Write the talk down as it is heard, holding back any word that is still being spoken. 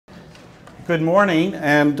Good morning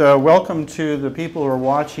and welcome to the people who are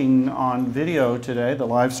watching on video today, the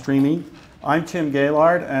live streaming. I'm Tim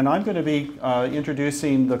Gaylard and I'm going to be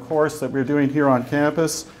introducing the course that we're doing here on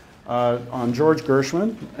campus on George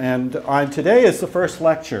Gershwin. And today is the first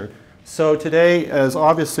lecture. So today is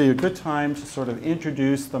obviously a good time to sort of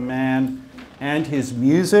introduce the man and his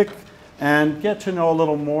music and get to know a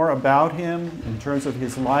little more about him in terms of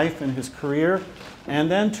his life and his career, and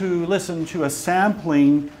then to listen to a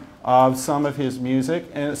sampling of some of his music,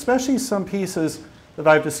 and especially some pieces that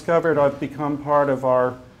I've discovered have become part of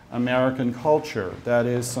our American culture. That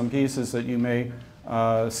is, some pieces that you may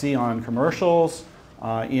see on commercials,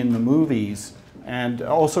 in the movies, and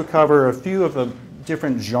also cover a few of the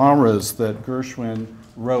different genres that Gershwin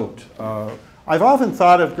wrote. I've often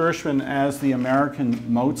thought of Gershwin as the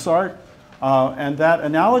American Mozart, and that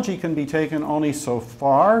analogy can be taken only so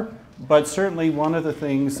far, but certainly one of the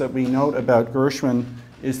things that we note about Gershwin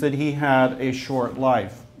is that he had a short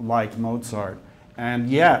life, like Mozart, and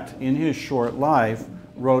yet, in his short life,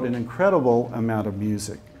 wrote an incredible amount of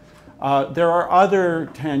music. There are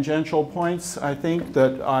other tangential points, I think,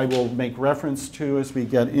 that I will make reference to as we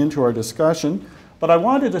get into our discussion, but I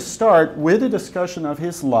wanted to start with a discussion of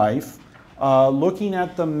his life, looking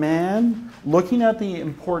at the man, looking at the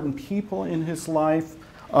important people in his life,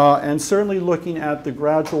 and certainly looking at the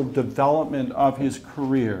gradual development of his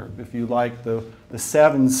career, if you like, the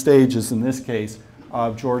 7 stages in this case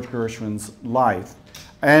of George Gershwin's life.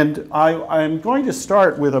 And I'm going to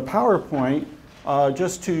start with a PowerPoint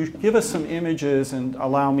just to give us some images and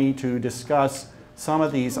allow me to discuss some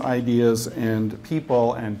of these ideas and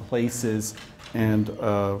people and places and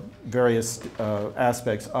various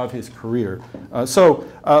aspects of his career. So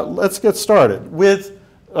let's get started with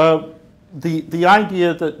the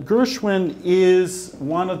idea that Gershwin is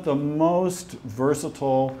one of the most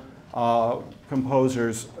versatile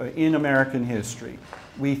composers in American history.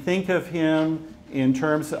 We think of him in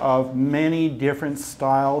terms of many different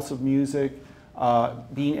styles of music,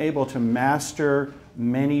 being able to master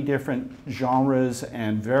many different genres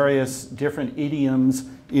and various different idioms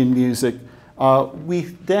in music. We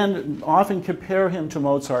then often compare him to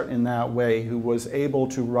Mozart in that way, who was able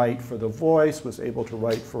to write for the voice, was able to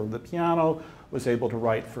write for the piano, was able to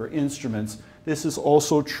write for instruments. This is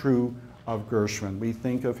also true of Gershwin. We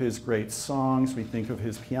think of his great songs, we think of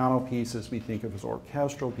his piano pieces, we think of his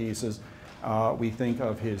orchestral pieces, we think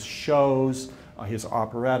of his shows, his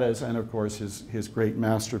operettas, and of course his great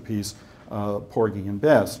masterpiece, Porgy and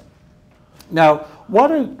Bess. Now,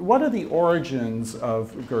 what are the origins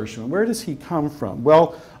of Gershwin? Where does he come from?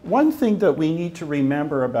 Well, one thing that we need to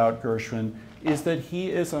remember about Gershwin is that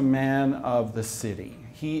he is a man of the city.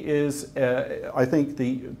 He is, I think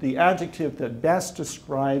the adjective that best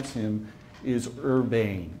describes him is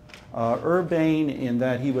urbane. Urbane in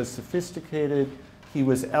that he was sophisticated, he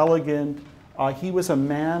was elegant, he was a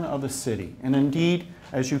man of the city. And indeed,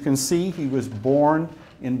 as you can see, he was born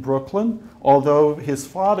in Brooklyn, although his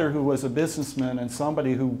father, who was a businessman and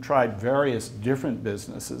somebody who tried various different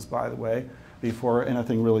businesses, by the way, before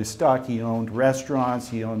anything really stuck. He owned restaurants,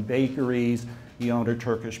 he owned bakeries, he owned a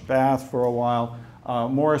Turkish bath for a while.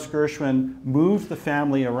 Morris Gershwin moved the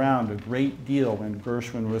family around a great deal when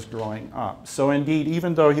Gershwin was growing up. So indeed,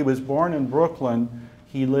 even though he was born in Brooklyn,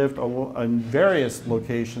 he lived in various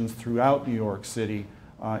locations throughout New York City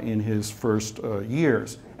in his first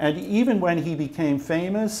years. And even when he became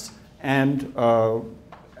famous and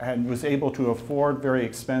was able to afford very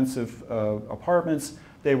expensive apartments,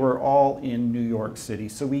 they were all in New York City.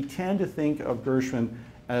 So we tend to think of Gershwin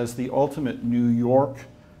as the ultimate New York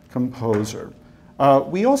composer.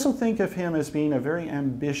 We also think of him as being a very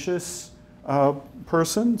ambitious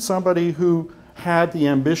person, somebody who had the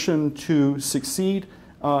ambition to succeed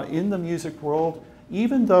in the music world,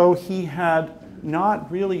 even though he had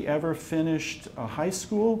not really ever finished high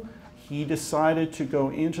school. He decided to go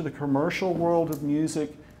into the commercial world of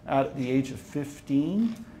music at the age of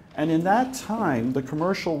 15. And in that time, the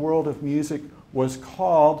commercial world of music was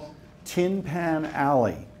called Tin Pan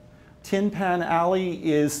Alley. Tin Pan Alley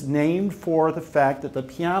is named for the fact that the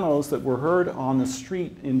pianos that were heard on the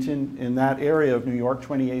street in that area of New York,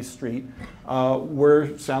 28th Street,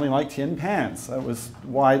 were sounding like tin pans. That was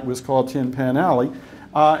why it was called Tin Pan Alley.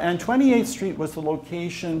 And 28th Street was the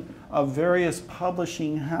location of various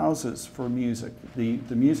publishing houses for music. The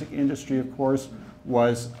music industry, of course,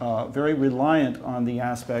 was very reliant on the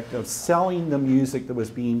aspect of selling the music that was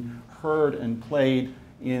being heard and played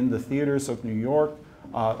in the theaters of New York.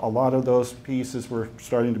 A lot of those pieces were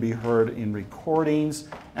starting to be heard in recordings,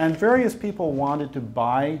 and various people wanted to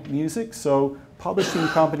buy music, so publishing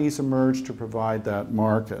companies emerged to provide that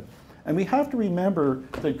market. And we have to remember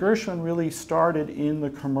that Gershwin really started in the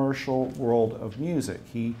commercial world of music.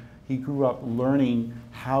 He grew up learning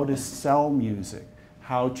how to sell music,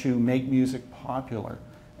 how to make music popular.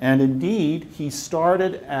 And indeed, he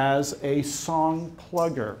started as a song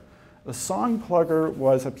plugger. A song plugger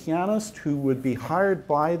was a pianist who would be hired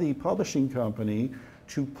by the publishing company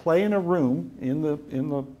to play in a room in the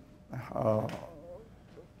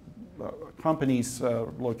company's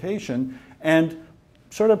location and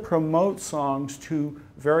sort of promote songs to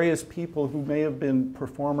various people who may have been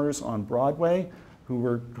performers on Broadway, who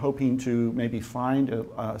were hoping to maybe find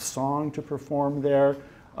a song to perform there,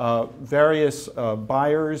 various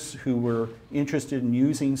buyers who were interested in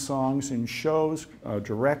using songs in shows,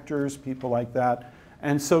 directors, people like that.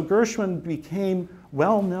 And so Gershwin became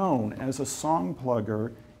well known as a song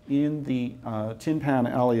plugger in the Tin Pan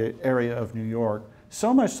Alley area of New York,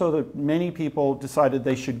 so much so that many people decided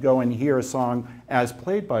they should go and hear a song as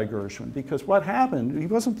played by Gershwin, because what happened, he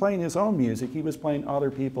wasn't playing his own music, he was playing other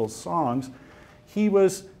people's songs. He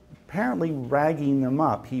was apparently ragging them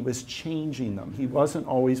up. He was changing them. He wasn't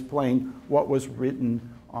always playing what was written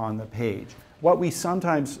on the page, what we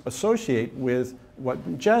sometimes associate with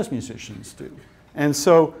what jazz musicians do. And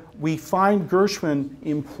so we find Gershwin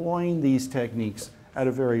employing these techniques at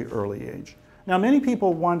a very early age. Now, many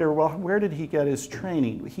people wonder, well, where did he get his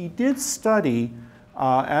training? He did study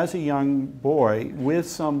as a young boy with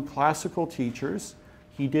some classical teachers.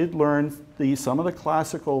 He did learn some of the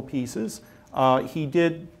classical pieces. He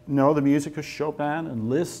did know the music of Chopin and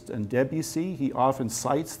Liszt and Debussy. He often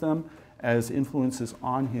cites them as influences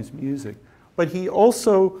on his music. But he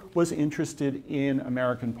also was interested in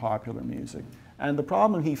American popular music. And the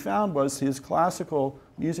problem he found was his classical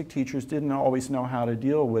music teachers didn't always know how to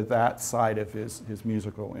deal with that side of his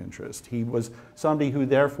musical interest. He was somebody who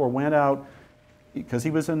therefore went out, because he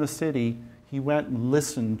was in the city, he went and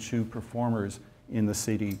listened to performers in the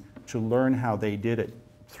city to learn how they did it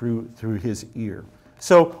through his ear.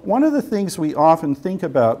 So one of the things we often think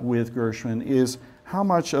about with Gershwin is how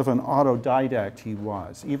much of an autodidact he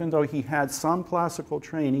was. Even though he had some classical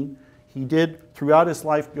training, he did throughout his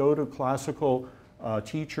life go to classical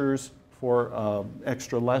teachers for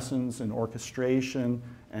extra lessons in orchestration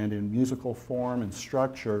and in musical form and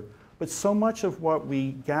structure. But so much of what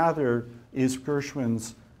we gather is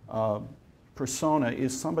Gershwin's persona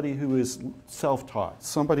is somebody who is self-taught,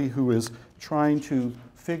 somebody who is trying to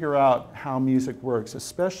figure out how music works,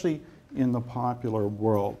 especially in the popular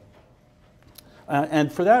world.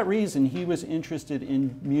 And for that reason, he was interested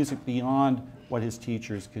in music beyond what his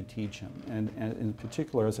teachers could teach him. And in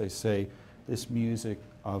particular, as I say, this music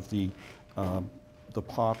of the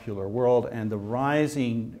popular world and the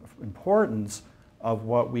rising importance of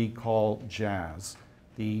what we call jazz.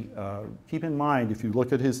 Keep in mind, if you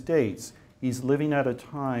look at his dates, he's living at a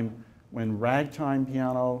time when ragtime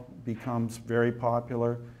piano becomes very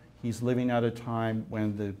popular. He's living at a time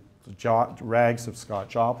when the rags of Scott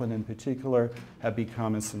Joplin in particular have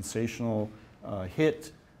become a sensational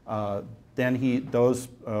hit. Then those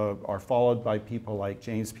are followed by people like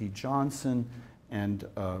James P. Johnson and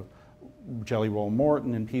Jelly Roll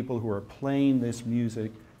Morton and people who are playing this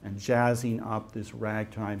music and jazzing up this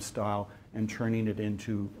ragtime style and turning it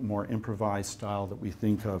into a more improvised style that we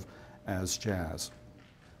think of as jazz.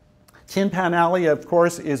 Tin Pan Alley, of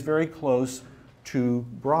course, is very close to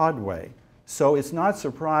Broadway. So it's not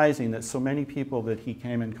surprising that so many people that he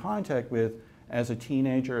came in contact with as a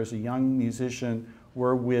teenager, as a young musician,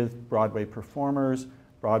 were with Broadway performers,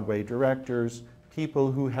 Broadway directors,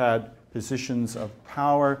 people who had positions of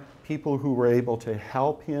power, people who were able to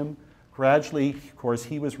help him. Gradually, of course,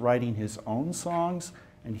 he was writing his own songs,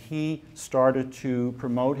 and he started to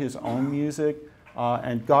promote his own music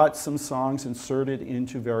and got some songs inserted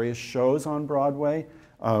into various shows on Broadway.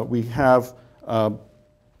 We have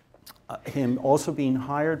him also being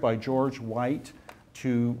hired by George White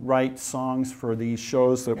to write songs for these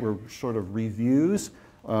shows that were sort of reviews,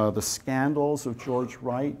 the scandals of George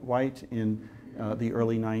White in the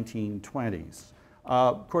early 1920s.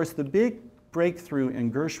 Of course, the big breakthrough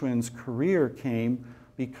in Gershwin's career came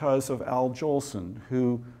because of Al Jolson,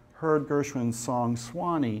 who heard Gershwin's song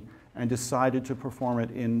Swanee and decided to perform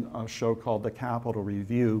it in a show called the Capitol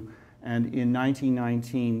Review. And in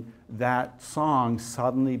 1919, that song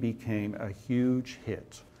suddenly became a huge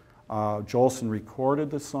hit. Jolson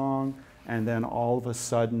recorded the song, and then all of a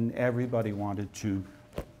sudden, everybody wanted to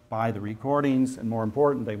buy the recordings, and more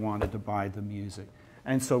important, they wanted to buy the music.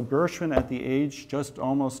 And so Gershwin, at the age just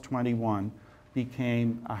almost 21,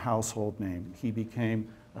 became a household name. He became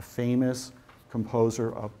a famous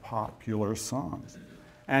composer of popular songs.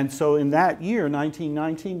 And so in that year,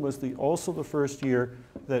 1919, was also the first year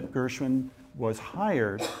that Gershwin was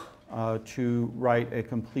hired to write a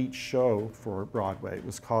complete show for Broadway. It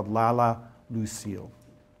was called La Lucille.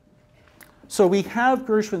 So we have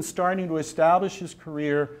Gershwin starting to establish his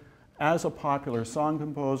career as a popular song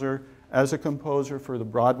composer, as a composer for the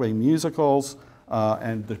Broadway musicals.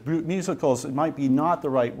 And the musicals, it might be not the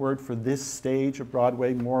right word for this stage of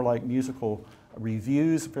Broadway, more like musical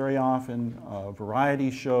reviews very often, variety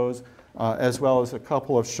shows, as well as a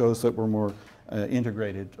couple of shows that were more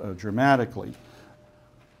integrated dramatically.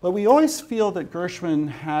 But we always feel that Gershwin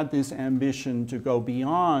had this ambition to go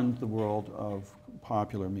beyond the world of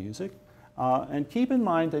popular music. And keep in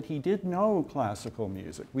mind that he did know classical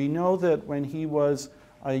music. We know that when he was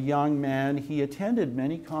a young man, he attended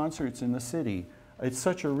many concerts in the city. It's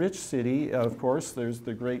such a rich city, of course. There's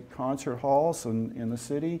the great concert halls in the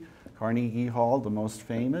city, Carnegie Hall, the most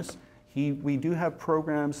famous. We do have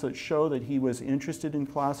programs that show that he was interested in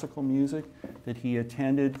classical music, that he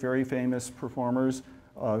attended very famous performers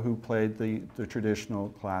who played the traditional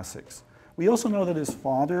classics. We also know that his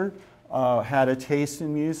father had a taste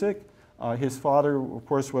in music. His father, of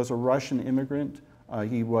course, was a Russian immigrant.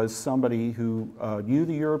 He was somebody who knew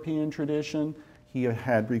the European tradition. He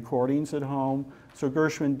had recordings at home. So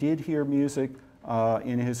Gershwin did hear music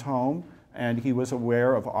in his home, and he was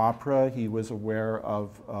aware of opera. He was aware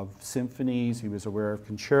of symphonies. He was aware of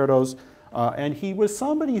concertos. And he was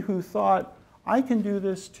somebody who thought, I can do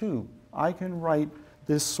this too. I can write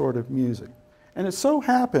this sort of music. And it so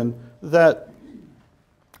happened that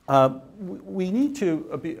we need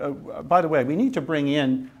to, by the way, we need to bring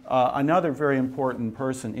in another very important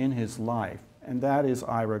person in his life, and that is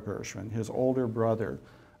Ira Gershwin, his older brother,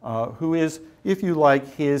 who is, if you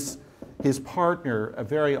like, his partner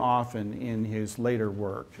very often in his later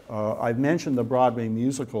work. I've mentioned the Broadway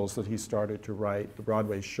musicals that he started to write, the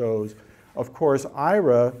Broadway shows. Of course,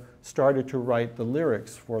 Ira started to write the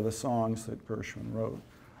lyrics for the songs that Gershwin wrote.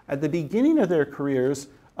 At the beginning of their careers,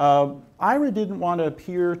 Ira didn't want to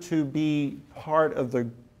appear to be part of the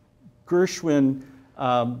Gershwin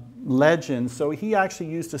legend, so he actually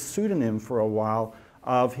used a pseudonym for a while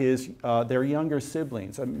of their younger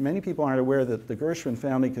siblings. Many people aren't aware that the Gershwin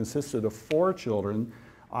family consisted of 4 children.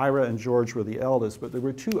 Ira and George were the eldest, but there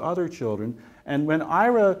were 2 other children. And when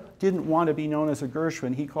Ira didn't want to be known as a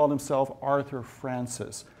Gershwin, he called himself Arthur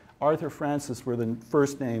Francis. Arthur Francis were the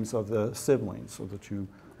first names of the siblings, of the 2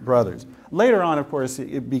 brothers. Later on, of course,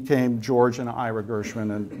 it became George and Ira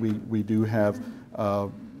Gershwin, and we do have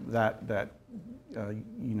that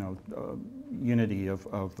unity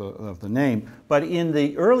of the name. But in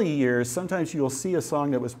the early years, sometimes you'll see a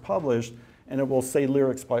song that was published, and it will say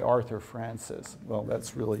lyrics by Arthur Francis. Well,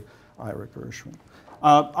 that's really Ira Gershwin.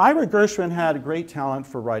 Ira Gershwin had a great talent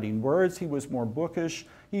for writing words. He was more bookish.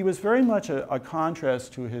 He was very much a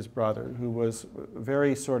contrast to his brother, who was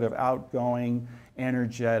very sort of outgoing,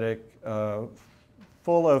 energetic,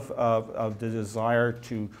 full of the desire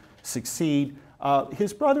to succeed.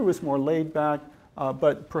 His brother was more laid back,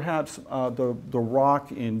 but perhaps the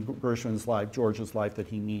rock in Gershwin's life, George's life, that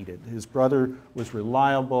he needed. His brother was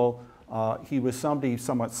reliable. He was somebody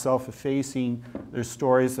somewhat self-effacing. There's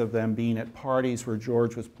stories of them being at parties where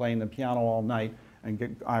George was playing the piano all night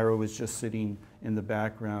and Ira was just sitting in the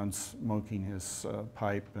background smoking his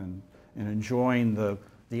pipe and enjoying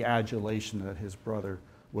the adulation that his brother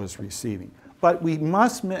was receiving. But we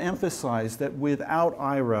must emphasize that without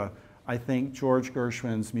Ira, I think George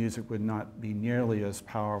Gershwin's music would not be nearly as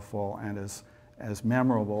powerful and as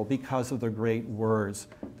memorable because of the great words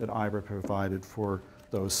that Ira provided for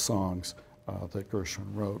those songs that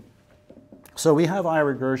Gershwin wrote. So we have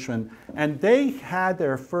Ira Gershwin, and they had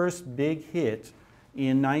their first big hit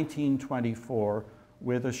in 1924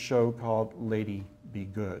 with a show called Lady Be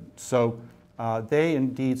Good. So they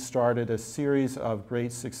indeed started a series of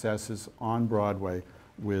great successes on Broadway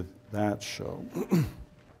with that show.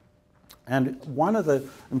 And one of the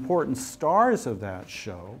important stars of that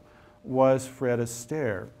show was Fred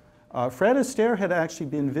Astaire. Fred Astaire had actually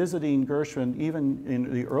been visiting Gershwin even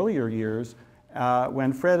in the earlier years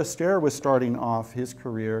when Fred Astaire was starting off his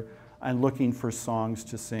career and looking for songs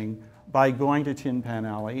to sing by going to Tin Pan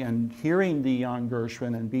Alley and hearing the young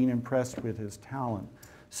Gershwin and being impressed with his talent.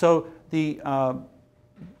 So the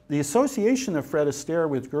association of Fred Astaire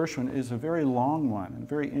with Gershwin is a very long one and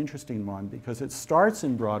very interesting one because it starts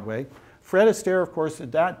in Broadway. Fred Astaire, of course,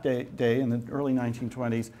 at that day in the early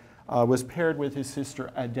 1920s, was paired with his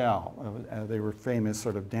sister Adele. They were famous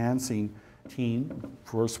sort of dancing team.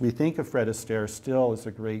 Of course, we think of Fred Astaire still as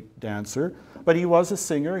a great dancer, but he was a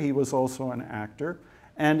singer. He was also an actor.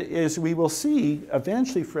 And as we will see,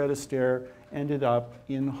 eventually Fred Astaire ended up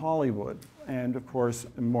in Hollywood, and of course,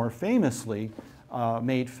 more famously,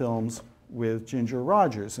 made films with Ginger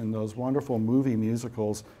Rogers in those wonderful movie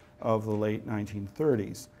musicals of the late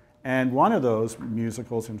 1930s. And one of those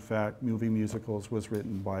musicals, in fact, movie musicals, was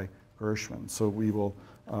written by Gershwin. So we will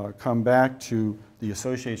come back to the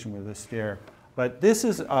association with Astaire. But this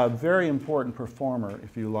is a very important performer,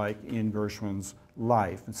 if you like, in Gershwin's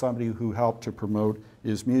life, and somebody who helped to promote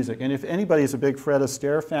his music. And if anybody's a big Fred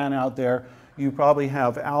Astaire fan out there, you probably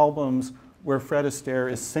have albums where Fred Astaire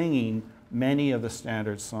is singing many of the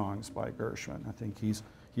standard songs by Gershwin. I think he's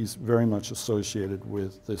very much associated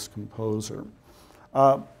with this composer.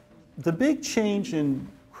 The big change in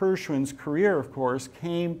Gershwin's career, of course,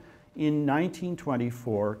 came in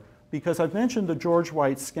 1924 because I've mentioned the George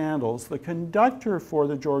White scandals. The conductor for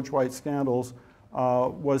the George White scandals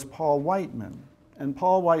was Paul Whiteman. And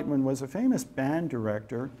Paul Whiteman was a famous band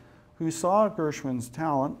director who saw Gershwin's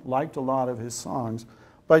talent, liked a lot of his songs,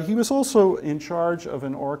 but he was also in charge of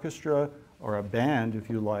an orchestra, or a band, if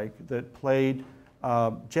you like, that played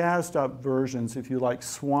jazzed up versions, if you like,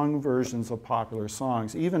 swung versions of popular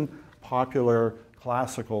songs, even popular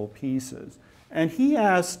classical pieces. And he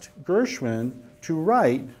asked Gershwin to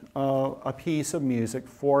write a piece of music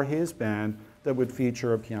for his band that would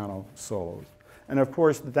feature a piano solo. And of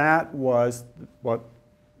course, that was what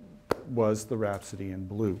was the Rhapsody in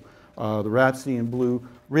Blue. The Rhapsody in Blue,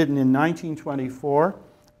 written in 1924,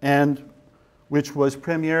 and which was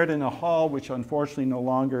premiered in a hall which unfortunately no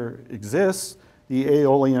longer exists, the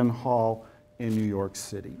Aeolian Hall in New York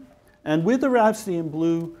City. And with the Rhapsody in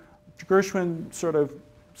Blue, Gershwin sort of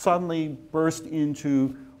suddenly burst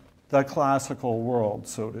into the classical world,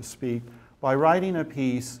 so to speak, by writing a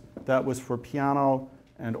piece that was for piano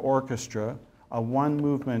and orchestra, a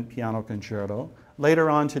one-movement piano concerto. Later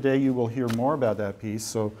on today, you will hear more about that piece,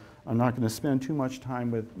 so I'm not going to spend too much time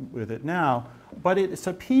with it now. But it's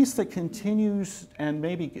a piece that continues, and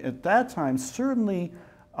maybe at that time certainly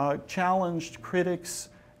challenged critics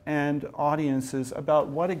and audiences about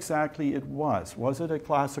what exactly it was. Was it a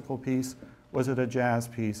classical piece? Was it a jazz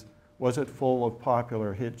piece? Was it full of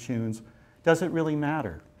popular hit tunes? Does it really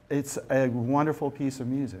matter? It's a wonderful piece of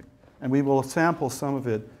music. And we will sample some of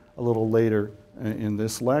it a little later in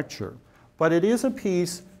this lecture. But it is a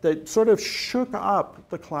piece that sort of shook up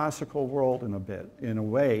the classical world in a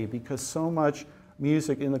way, because so much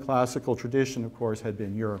music in the classical tradition, of course, had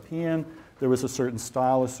been European. There was a certain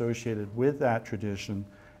style associated with that tradition.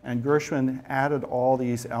 And Gershwin added all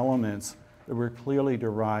these elements that were clearly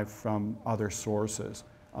derived from other sources,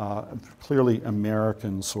 clearly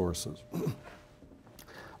American sources.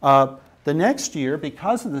 The next year,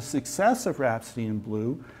 because of the success of Rhapsody in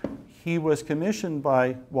Blue, he was commissioned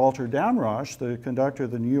by Walter Damrosch, the conductor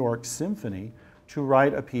of the New York Symphony, to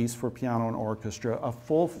write a piece for piano and orchestra, a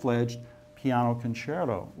full-fledged piano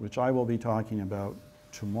concerto, which I will be talking about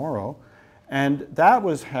tomorrow. And that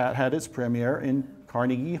had its premiere in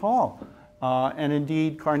Carnegie Hall. And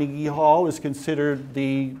indeed, Carnegie Hall is considered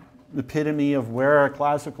the epitome of where a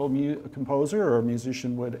classical composer or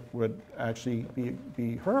musician would actually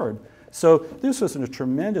be heard. So this was a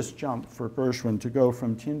tremendous jump for Gershwin to go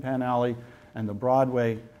from Tin Pan Alley and the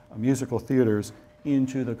Broadway musical theaters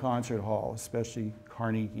into the concert hall, especially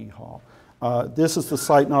Carnegie Hall. This is the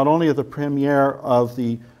site not only of the premiere of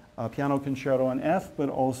the Piano Concerto in F, but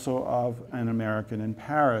also of An American in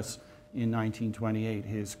Paris in 1928,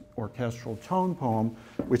 his orchestral tone poem,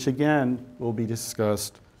 which again will be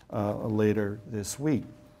discussed later this week.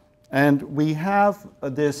 And we have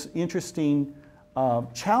this interesting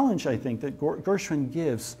challenge, I think, that Gershwin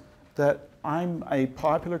gives, that I'm a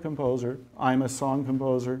popular composer, I'm a song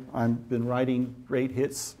composer, I've been writing great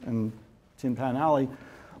hits in Tin Pan Alley,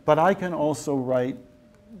 but I can also write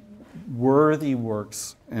worthy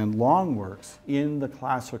works and long works in the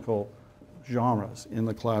classical genres, in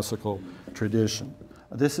the classical tradition.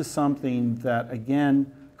 This is something that,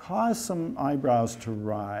 again, caused some eyebrows to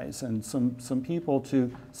rise and some people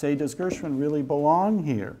to say, does Gershwin really belong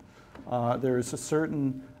here? There is a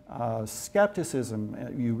certain skepticism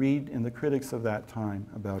you read in the critics of that time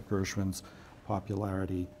about Gershwin's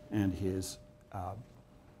popularity and his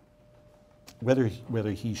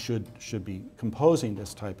whether he should be composing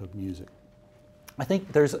this type of music. I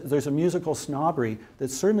think there's a musical snobbery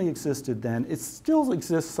that certainly existed then. It still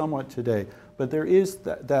exists somewhat today, but there is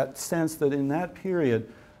that sense that in that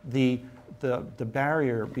period, the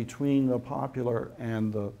barrier between the popular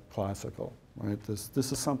and the classical, right? This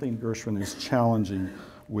is something Gershwin is challenging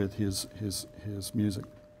with his music.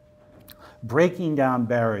 Breaking down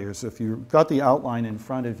barriers. If you've got the outline in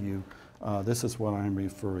front of you, this is what I'm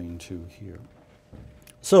referring to here.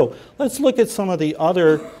 So let's look at some of the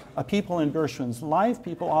other people in Gershwin's life.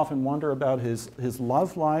 People often wonder about his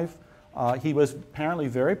love life. He was apparently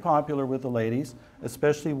very popular with the ladies,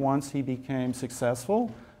 especially once he became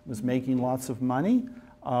successful, was making lots of money.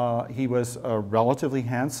 He was a relatively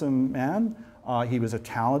handsome man. He was a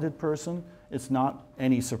talented person. It's not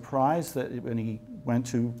any surprise that when he went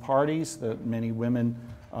to parties that many women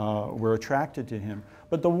were attracted to him.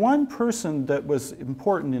 But the one person that was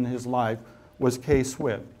important in his life was Kay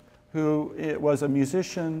Swift, who was a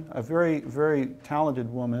musician, a very, very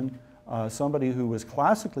talented woman, somebody who was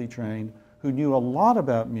classically trained, who knew a lot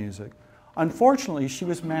about music. Unfortunately, she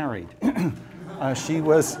was married. She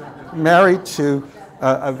was married to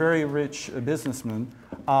a very rich businessman,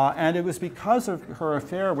 and it was because of her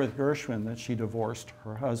affair with Gershwin that she divorced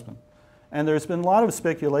her husband. And there's been a lot of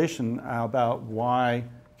speculation about why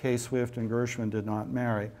Kay Swift and Gershwin did not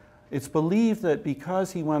marry. It's believed that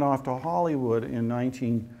because he went off to Hollywood in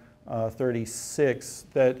 1936,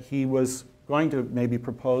 that he was going to maybe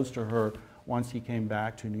propose to her once he came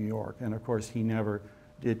back to New York. And of course, he never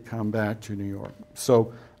did come back to New York.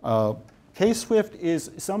 So Kay Swift is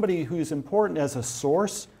somebody who's important as a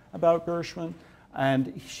source about Gershwin,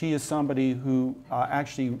 and she is somebody who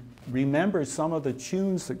actually remembers some of the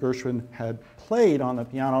tunes that Gershwin had played on the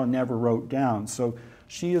piano and never wrote down. So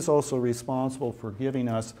she is also responsible for giving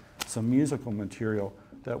us some musical material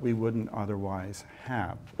that we wouldn't otherwise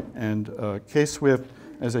have. And Kay Swift,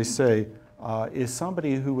 as I say, is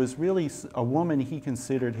somebody who was really a woman he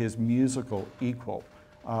considered his musical equal.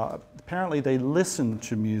 Apparently they listened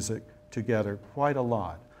to music together quite a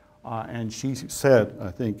lot. And she said,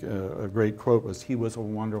 I think a great quote was, he was a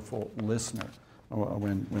wonderful listener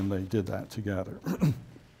when they did that together.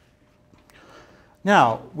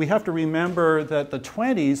 Now, we have to remember that the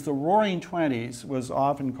 20s, the Roaring 20s, was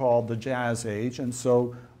often called the Jazz Age, and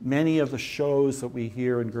so many of the shows that we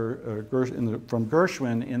hear from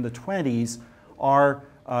Gershwin in the 20s are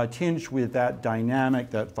tinged with that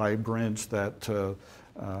dynamic, that vibrance, that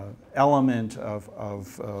element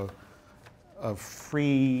of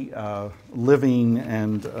free living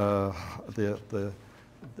and, of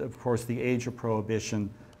course, the age of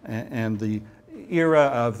Prohibition and the era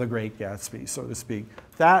of the Great Gatsby, so to speak.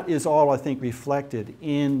 That is all, I think, reflected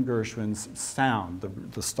in Gershwin's sound,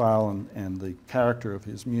 the style and the character of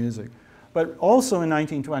his music. But also in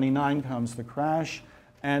 1929 comes the crash,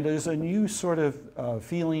 and there's a new sort of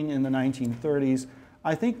feeling in the 1930s,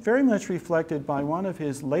 I think very much reflected by one of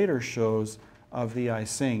his later shows of the I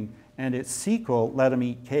Sing, and its sequel, Let 'Em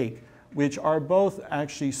Eat Cake, which are both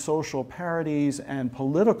actually social parodies and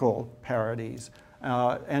political parodies.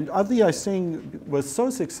 And Of the I Sing was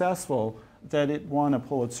so successful that it won a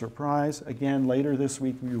Pulitzer Prize. Again, later this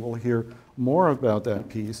week we will hear more about that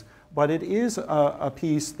piece. But it is a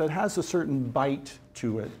piece that has a certain bite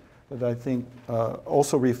to it that I think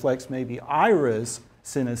also reflects maybe Ira's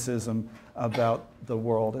cynicism about the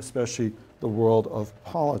world, especially the world of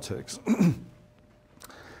politics.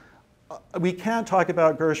 We can't talk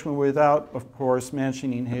about Gershwin without, of course,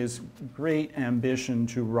 mentioning his great ambition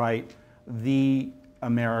to write the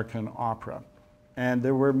American opera. And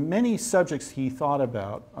there were many subjects he thought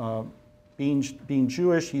about. Being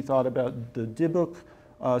Jewish, he thought about the Dybbuk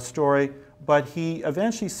story, but he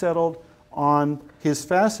eventually settled on his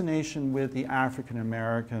fascination with the African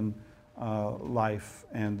American life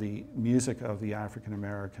and the music of the African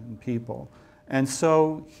American people. And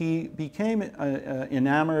so he became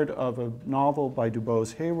enamored of a novel by Du Bois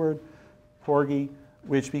Hayward, Porgy,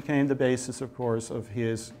 which became the basis, of course, of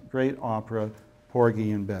his great opera,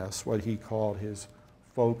 Porgy and Bess, what he called his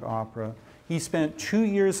folk opera. He spent 2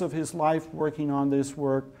 years of his life working on this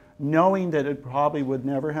work, knowing that it probably would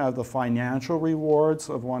never have the financial rewards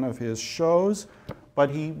of one of his shows, but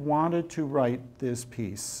he wanted to write this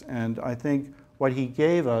piece. And I think what he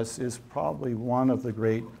gave us is probably one of the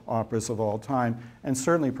great operas of all time, and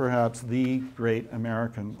certainly perhaps the great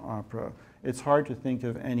American opera. It's hard to think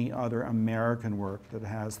of any other American work that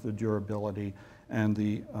has the durability and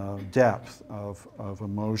the depth of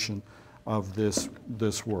emotion of this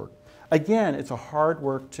work. Again, it's a hard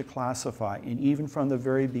work to classify, and even from the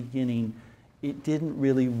very beginning, it didn't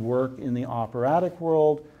really work in the operatic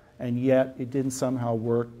world, and yet it didn't somehow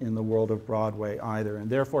work in the world of Broadway either, and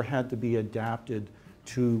therefore had to be adapted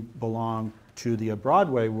to belong to the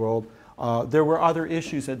Broadway world. There were other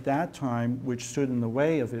issues at that time which stood in the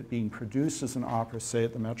way of it being produced as an opera, say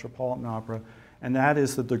at the Metropolitan Opera, and that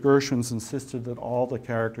is that the Gershwins insisted that all the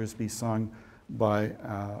characters be sung by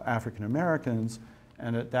African Americans,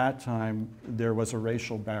 and at that time there was a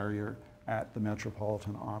racial barrier at the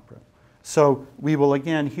Metropolitan Opera. So we will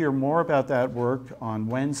again hear more about that work on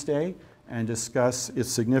Wednesday, and discuss its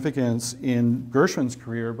significance in Gershwin's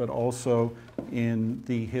career, but also in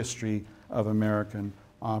the history of American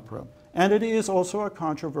opera. And it is also a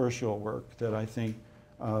controversial work that I think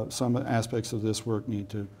some aspects of this work need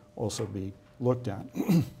to also be looked at.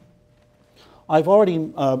 I've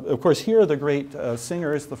already, of course, here are the great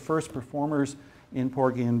singers, the first performers in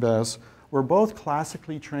Porgy and Bess were both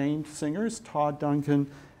classically trained singers, Todd Duncan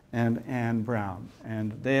and Anne Brown.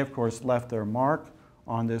 And they, of course, left their mark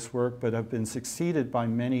on this work, but have been succeeded by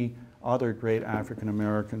many other great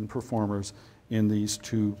African-American performers in these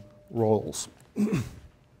two roles.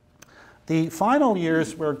 The final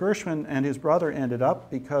years where Gershwin and his brother ended up,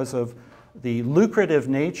 because of the lucrative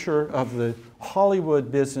nature of the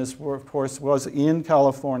Hollywood business, of course, was in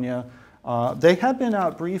California. They had been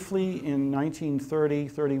out briefly in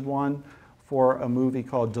 1930-31 for a movie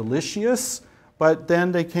called Delicious, but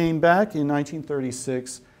then they came back in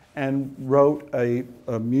 1936 and wrote a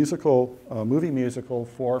movie musical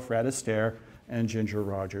for Fred Astaire and Ginger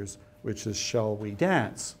Rogers, which is Shall We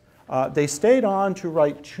Dance? They stayed on to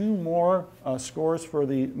write two more scores for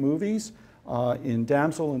the movies, in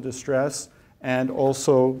Damsel in Distress, and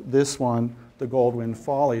also this one, The Goldwind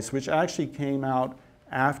Follies, which actually came out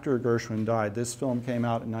after Gershwin died. This film came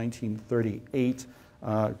out in 1938.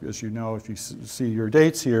 As you know, if you see your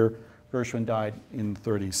dates here, Gershwin died in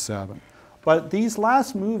 1937. But these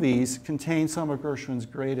last movies contain some of Gershwin's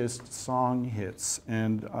greatest song hits,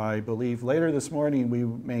 and I believe later this morning we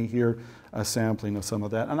may hear a sampling of some of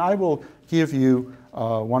that. And I will give you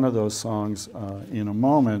one of those songs in a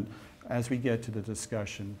moment as we get to the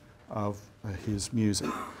discussion of his music.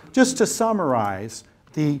 Just to summarize,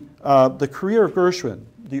 the career of Gershwin,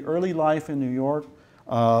 the early life in New York,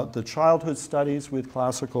 the childhood studies with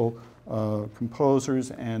classical composers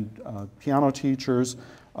and piano teachers,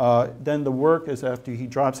 then the work is after he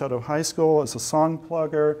drops out of high school as a song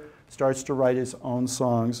plugger, starts to write his own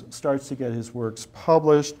songs, starts to get his works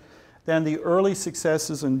published. Then the early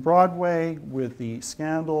successes in Broadway with the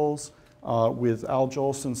Scandals, with Al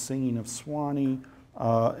Jolson singing of Swanee.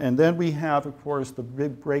 And then we have, of course, the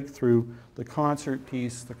big breakthrough, the concert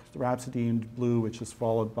piece, the Rhapsody in Blue, which is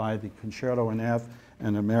followed by the Concerto in F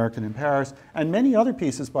and American in Paris, and many other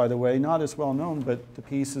pieces, by the way, not as well known, but the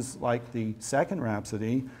pieces like the Second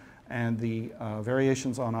Rhapsody and the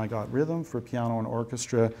variations on I Got Rhythm for piano and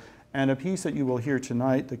orchestra, and a piece that you will hear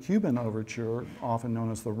tonight, the Cuban Overture, often known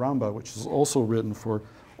as the Rumba, which is also written for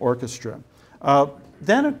orchestra.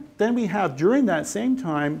 Then we have, during that same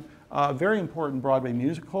time, very important Broadway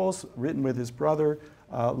musicals written with his brother,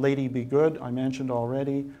 Lady Be Good, I mentioned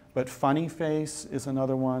already, but Funny Face is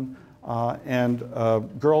another one, and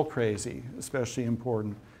Girl Crazy, especially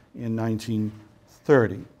important in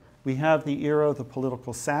 1930. We have the era of the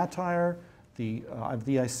political satire, the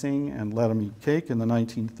Thee I Sing and Let 'Em Eat Cake in the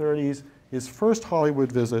 1930s, his first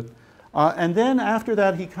Hollywood visit. And then after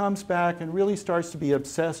that, he comes back and really starts to be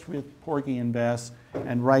obsessed with Porgy and Bess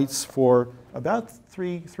and writes for about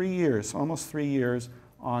three years, almost 3 years,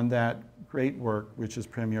 on that great work, which is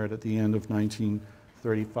premiered at the end of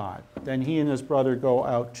 1935. Then he and his brother go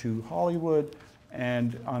out to Hollywood,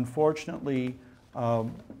 and unfortunately,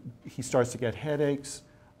 he starts to get headaches,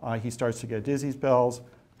 he starts to get dizzy spells.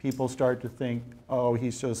 People start to think, oh,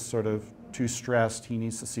 he's just sort of too stressed, he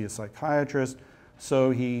needs to see a psychiatrist. So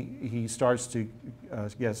he starts to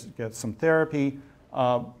get some therapy.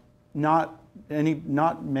 Not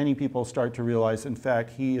many people start to realize, in fact,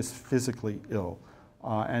 he is physically ill.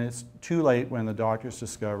 And it's too late when the doctors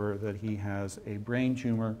discover that he has a brain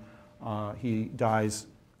tumor. He dies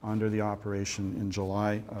under the operation in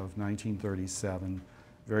July of 1937,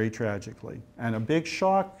 very tragically. And a big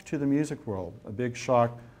shock to the music world, a big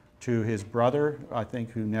shock to his brother, I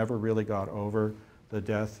think, who never really got over the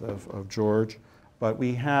death of George. But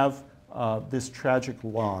we have this tragic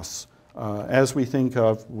loss, as we think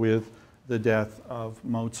of with the death of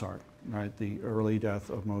Mozart, right? The early death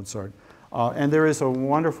of Mozart. And there is a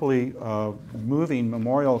wonderfully moving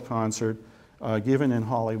memorial concert given in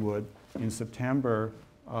Hollywood in September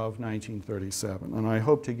of 1937. And I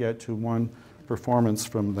hope to get to one performance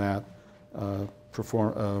from that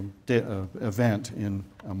event in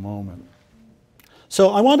a moment.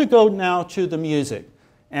 So I want to go now to the music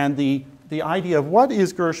and the idea of what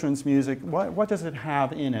is Gershwin's music, what does it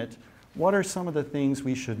have in it, what are some of the things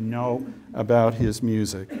we should know about his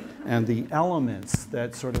music, and the elements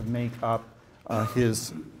that sort of make up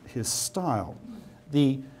his style.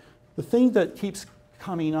 The thing that keeps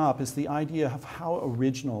coming up is the idea of how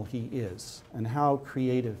original he is and how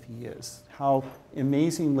creative he is, how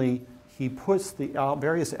amazingly he puts the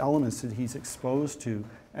various elements that he's exposed to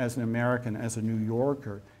as an American, as a New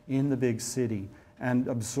Yorker, in the big city, and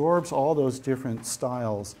absorbs all those different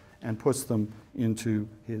styles and puts them into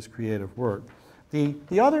his creative work.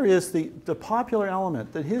 The other is the popular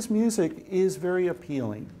element, that his music is very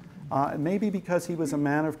appealing. Maybe because he was a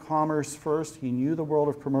man of commerce first, he knew the world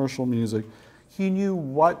of commercial music, he knew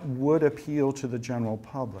what would appeal to the general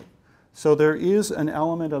public. So there is an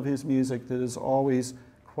element of his music that is always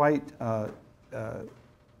quite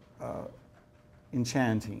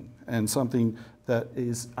enchanting, and something that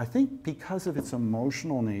is, I think, because of its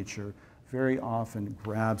emotional nature, very often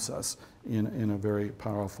grabs us in a very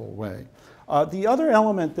powerful way. The other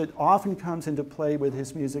element that often comes into play with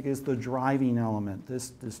his music is the driving element,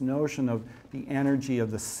 this notion of the energy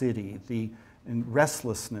of the city, the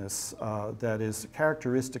restlessness that is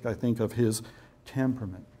characteristic, I think, of his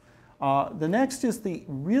temperament. The next is the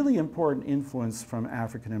really important influence from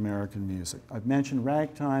African American music. I've mentioned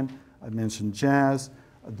ragtime, I've mentioned jazz,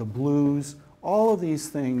 the blues. All of these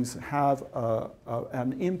things have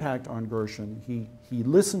an impact on Gershwin. He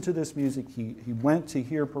listened to this music, he went to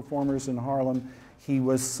hear performers in Harlem. He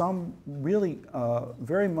was really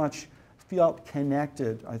very much felt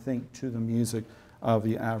connected, I think, to the music of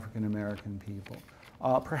the African American people.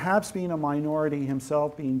 Perhaps being a minority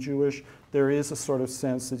himself, being Jewish, there is a sort of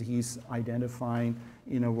sense that he's identifying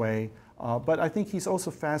in a way. But I think he's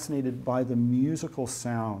also fascinated by the musical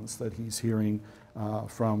sounds that he's hearing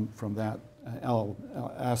from that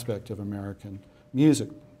aspect of American music.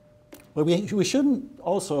 But we shouldn't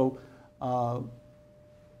also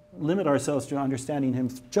limit ourselves to understanding him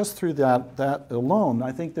just through that alone.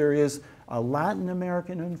 I think there is a Latin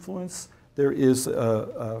American influence, there is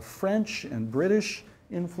a French and British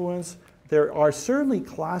influence. There are certainly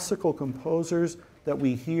classical composers that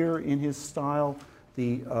we hear in his style.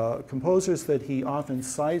 The composers that he often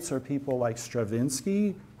cites are people like Stravinsky,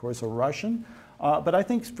 of course a Russian, but I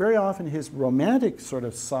think very often his romantic sort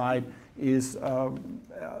of side is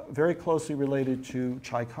very closely related to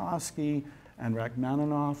Tchaikovsky and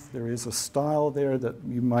Rachmaninoff. There is a style there that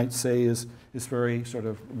you might say is very sort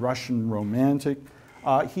of Russian romantic.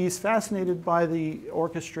 He's fascinated by the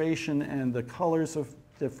orchestration and the colors of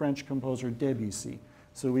the French composer Debussy.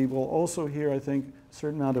 So we will also hear, I think, a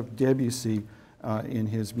certain amount of Debussy in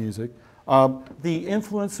his music. The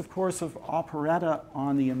influence, of course, of operetta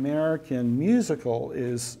on the American musical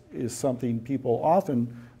is something people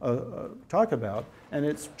often talk about. And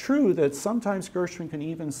it's true that sometimes Gershwin can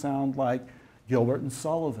even sound like Gilbert and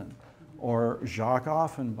Sullivan, or Jacques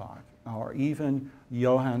Offenbach, or even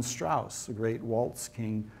Johann Strauss, the great waltz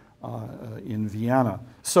king in Vienna.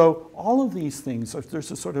 So all of these things,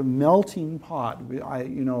 there's a sort of melting pot.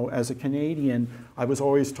 As a Canadian, I was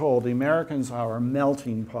always told the Americans are a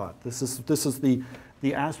melting pot. This is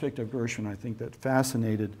the aspect of Gershwin, I think, that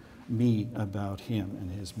fascinated me about him and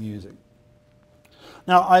his music.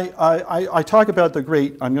 Now, I talk about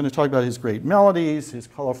I'm going to talk about his great melodies, his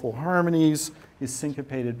colorful harmonies, his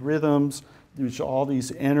syncopated rhythms, which all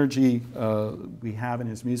these energy we have in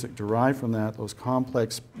his music derive from that, those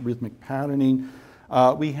complex rhythmic patterning.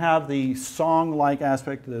 We have the song-like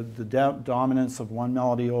aspect, the dominance of one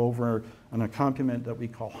melody over an accompaniment that we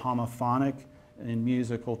call homophonic in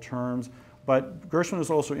musical terms. But Gershwin is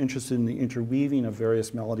also interested in the interweaving of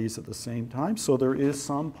various melodies at the same time, so there is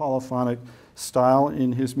some polyphonic style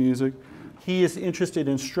in his music. He is interested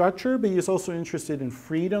in structure, but he is also interested in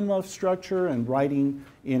freedom of structure and writing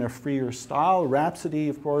in a freer style. Rhapsody,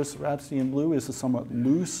 of course, Rhapsody in Blue is a somewhat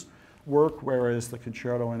loose work, whereas the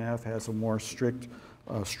Concerto in F has a more strict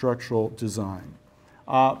structural design.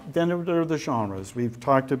 Then there are the genres. We've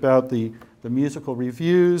talked about the musical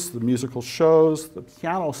reviews, the musical shows, the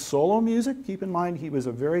piano solo music. Keep in mind he was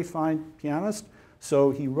a very fine pianist, so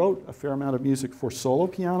he wrote a fair amount of music for solo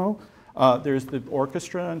piano. There's the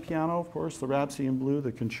orchestra and piano, of course, the Rhapsody in Blue,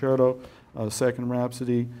 the Concerto, Second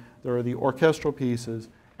Rhapsody. There are the orchestral pieces,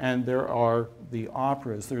 and there are the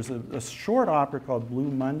operas. There's a short opera called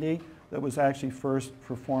Blue Monday that was actually first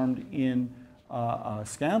performed in a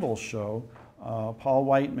Scandal show. Paul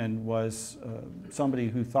Whiteman was somebody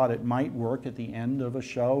who thought it might work at the end of a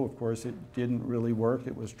show. Of course, it didn't really work.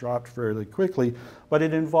 It was dropped fairly quickly. But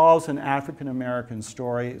it involves an African-American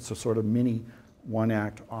story. It's a sort of mini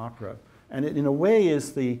one-act opera. And it, in a way,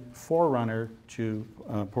 is the forerunner to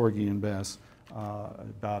Porgy and Bess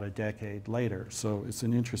about a decade later. So it's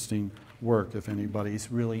an interesting work if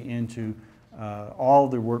anybody's really into all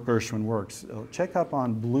the Gershwin works. Check up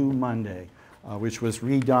on Blue Monday, which was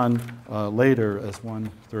redone later as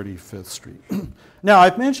 135th Street. Now,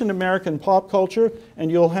 I've mentioned American pop culture, and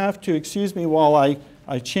you'll have to excuse me while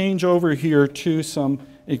I change over here to some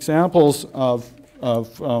examples from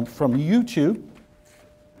YouTube.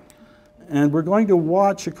 And we're going to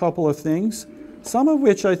watch a couple of things. some of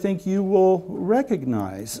which I think you will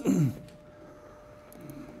recognize.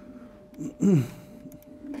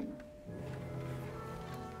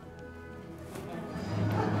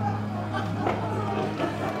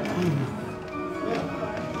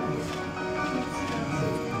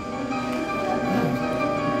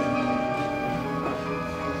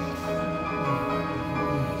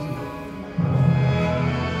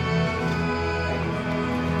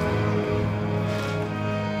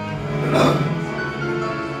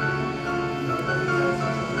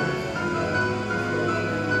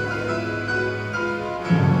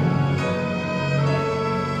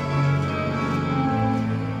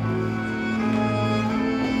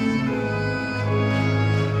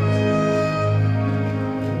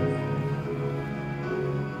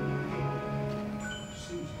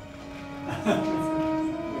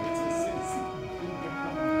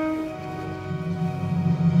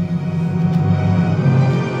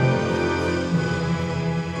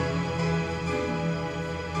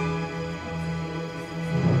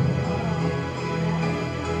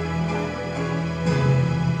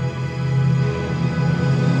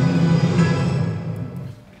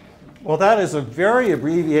 Well, that is a very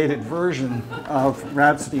abbreviated version of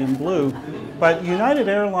Rhapsody in Blue, but United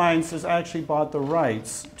Airlines has actually bought the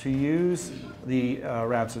rights to use the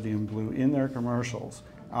Rhapsody in Blue in their commercials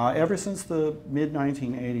ever since the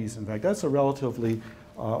mid-1980s. In fact, that's a relatively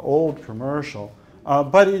old commercial,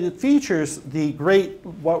 but it features the great,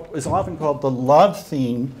 what is often called the love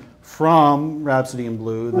theme from Rhapsody in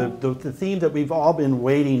Blue, the theme that we've all been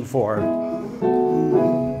waiting for.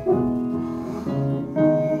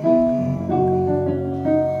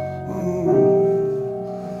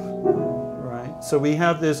 So we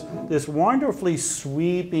have this wonderfully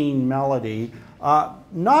sweeping melody,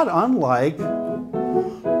 not unlike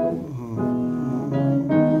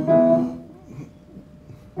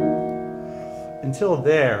until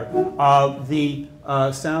there, the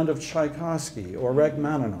sound of Tchaikovsky or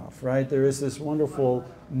Rachmaninoff, right? There is this wonderful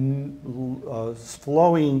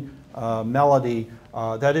flowing melody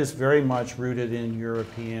that is very much rooted in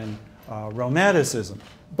European Romanticism.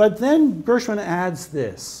 But then Gershwin adds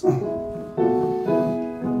this.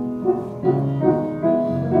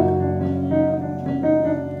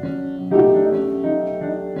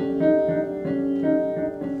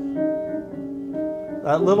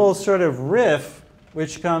 That little sort of riff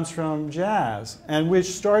which comes from jazz and which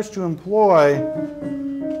starts to employ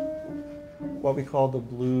what we call the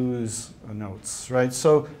blues notes, right?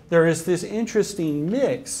 So there is this interesting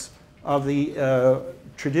mix of the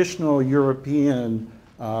traditional European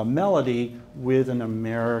melody with an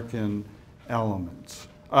American element.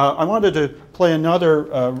 I wanted to play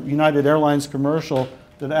another United Airlines commercial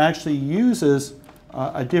that actually uses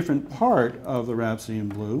a different part of the Rhapsody in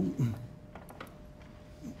Blue.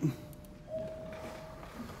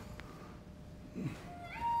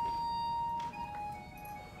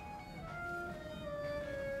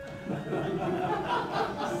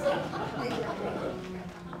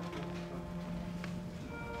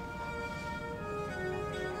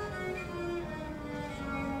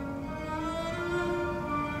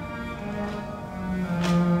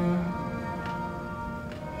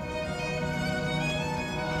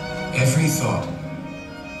 Every thought,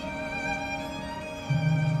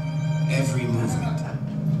 every movement,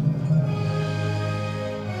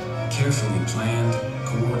 carefully planned,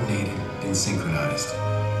 coordinated, and synchronized.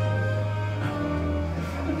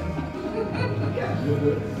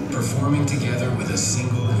 Performing together with a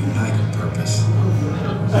single, united purpose.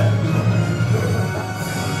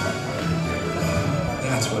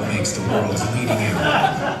 That's what makes the world's leading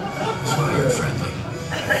airline fire-friendly.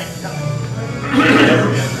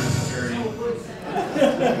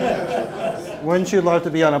 Wouldn't you love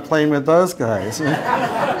to be on a plane with those guys?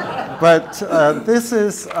 But this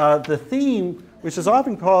is the theme, which is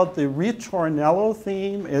often called the ritornello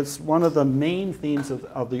theme. It's one of the main themes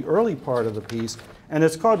of the early part of the piece. And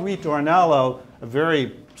it's called ritornello, a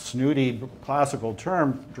very snooty classical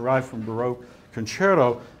term derived from Baroque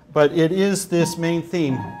concerto. But it is this main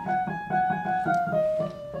theme.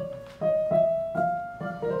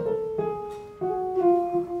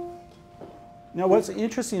 Now, what's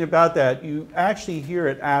interesting about that, you actually hear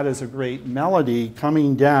it add as a great melody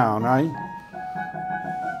coming down, right?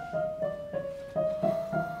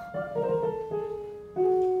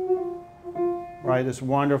 Right, this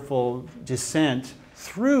wonderful descent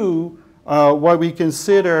through what we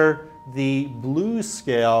consider the blues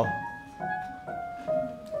scale.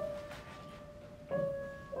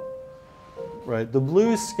 Right, the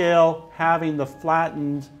blues scale having the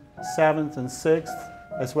flattened 7th and 6th,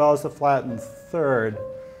 as well as the flattened 3rd.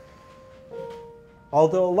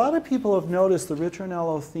 Although a lot of people have noticed the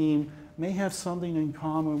ritornello theme may have something in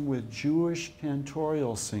common with Jewish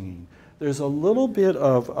cantorial singing. There's a little bit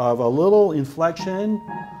of a little inflection,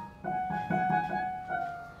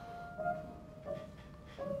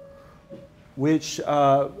 which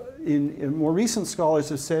in more recent scholars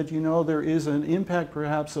have said, you know, there is an impact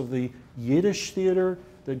perhaps of the Yiddish theater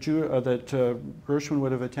that Gershwin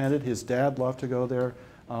would have attended. His dad loved to go there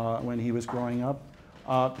when he was growing up.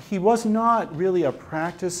 He was not really a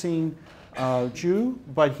practicing Jew,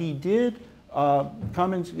 but he did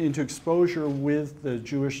come into exposure with the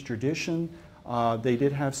Jewish tradition. They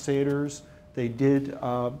did have seders. They did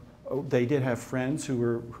have friends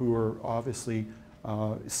who were obviously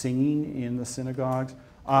singing in the synagogues.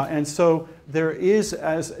 And so there is,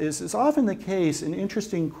 as is often the case, an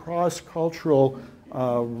interesting cross-cultural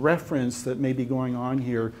reference that may be going on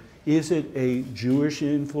here. Is it a Jewish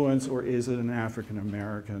influence or is it an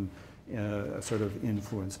African-American sort of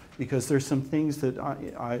influence? Because there's some things that,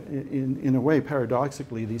 in a way,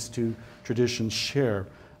 paradoxically, these two traditions share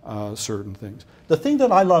certain things. The thing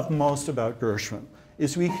that I love most about Gershwin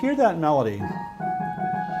is we hear that melody.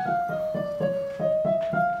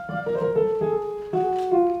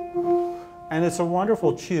 And it's a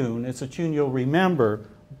wonderful tune. It's a tune you'll remember.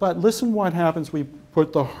 But listen what happens when we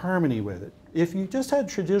put the harmony with it. If you just had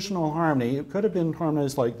traditional harmony, it could have been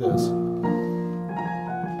harmonized like this.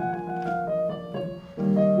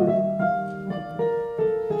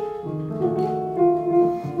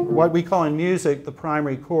 What we call in music the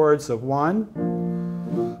primary chords of 1,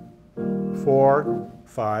 4,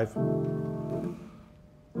 5.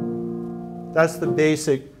 That's the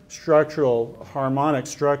basic structural, harmonic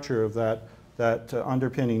structure of that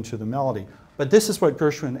underpinning to the melody. But this is what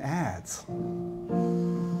Gershwin adds.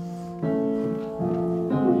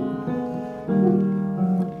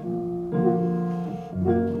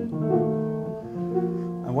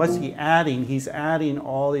 And what's he adding? He's adding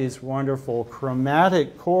all these wonderful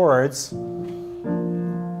chromatic chords.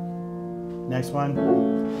 Next one.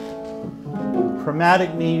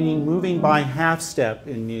 Chromatic meaning moving by half step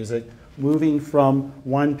in music, moving from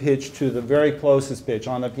one pitch to the very closest pitch.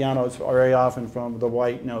 On the piano, it's very often from the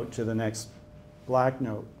white note to the next black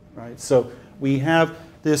note, right? So we have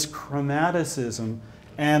this chromaticism,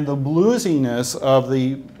 and the bluesiness of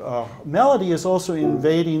the melody is also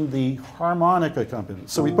invading the harmonic accompaniment.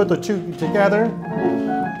 So we put the two together.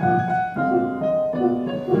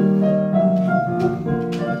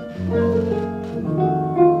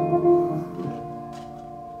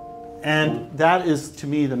 And that is, to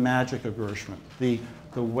me, the magic of Gershwin, the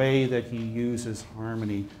way that he uses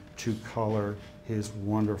harmony to color his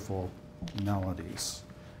wonderful melodies.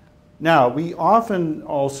 Now, we often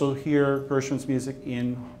also hear Gershwin's music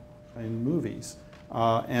in movies.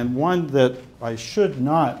 And one that I should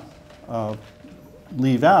not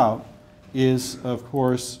leave out is, of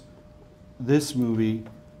course, this movie,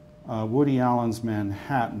 Woody Allen's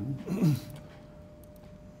Manhattan.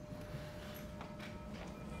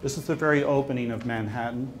 This is the very opening of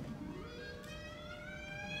Manhattan.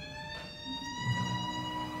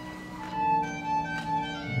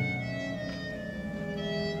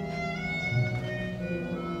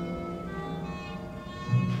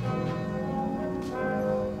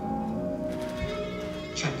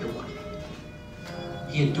 Chapter 1.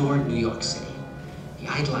 He adored New York City. He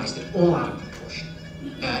idolized it all out of proportion.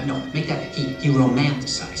 No, make that, he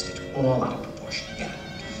romanticized it all out of proportion. Yeah.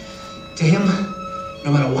 To him,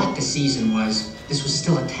 no matter what the season was, this was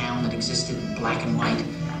still a town that existed in black and white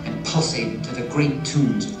and pulsated to the great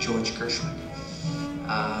tunes of George Gershwin.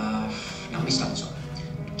 Now let me start this over.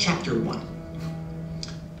 Chapter 1.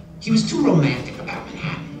 He was too romantic about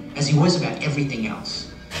Manhattan, as he was about everything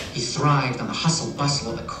else. He thrived on the hustle-bustle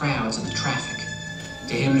of the crowds and the traffic.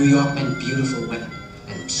 To him, New York meant beautiful women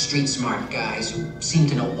and street-smart guys who seemed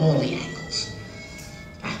to know all the angles.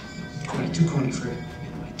 Too corny for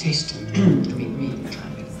my taste.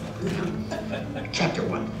 Chapter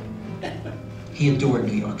 1. He adored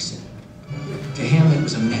New York City. To him, it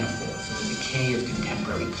was a metaphor for the decay of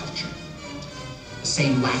contemporary culture. The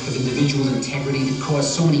same lack of individual integrity that caused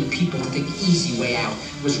so many people to take the easy way out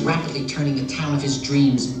was rapidly turning the town of his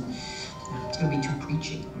dreams. It's going to be too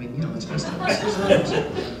preachy. I mean, you know, let's face it.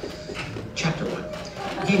 Chapter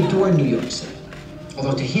 1. He adored New York City,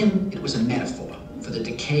 although to him, it was a metaphor for the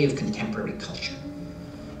decay of contemporary culture.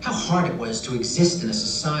 How hard it was to exist in a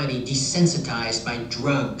society desensitized by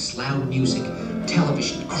drugs, loud music,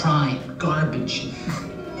 television, crime, garbage.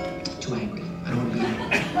 Too angry. I don't want to be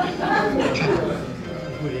angry. Chapter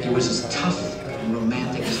 1. He was as tough and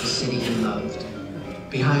romantic as the city he loved.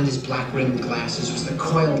 Behind his black-rimmed glasses was the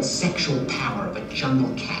coiled sexual power of a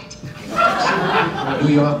jungle cat.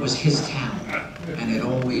 New York was his town, and it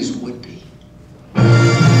always would be.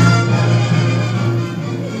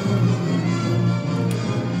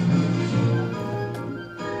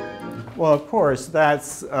 Well, of course,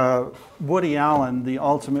 that's Woody Allen, the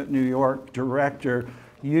ultimate New York director,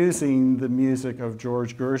 using the music of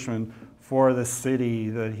George Gershwin for the city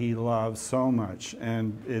that he loves so much.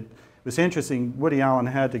 And it was interesting, Woody Allen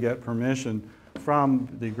had to get permission from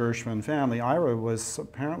the Gershwin family. Ira was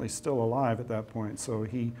apparently still alive at that point, so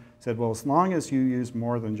he said, well, as long as you use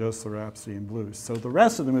more than just the Rhapsody in Blues. So the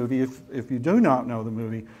rest of the movie, if you do not know the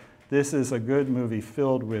movie, this is a good movie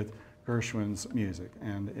filled with Gershwin's music,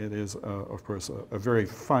 and it is, of course, a very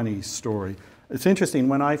funny story. It's interesting,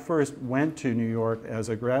 when I first went to New York as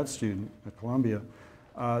a grad student at Columbia,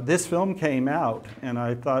 this film came out, and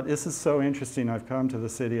I thought, this is so interesting. I've come to the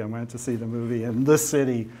city, I went to see the movie in this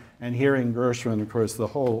city, and hearing Gershwin, of course,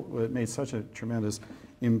 it made such a tremendous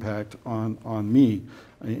impact on me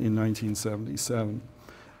in 1977.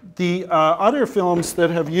 The other films that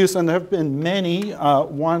have used, and there have been many,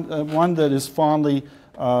 one that is fondly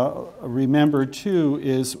remembered too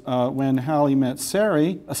is When Hallie Met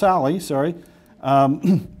Sally,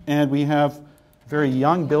 and we have very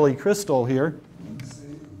young Billy Crystal here.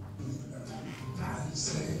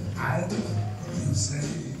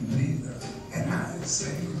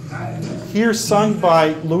 Here sung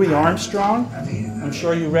by Louis Armstrong. I'm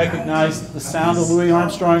sure you recognize the sound of Louis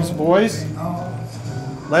Armstrong's voice.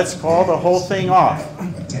 Let's call the whole thing off.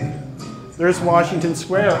 There's Washington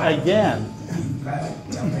Square again.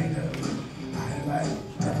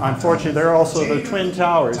 Unfortunately, there are also the Twin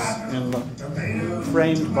Towers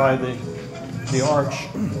framed by the arch.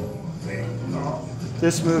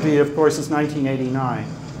 This movie, of course, is 1989.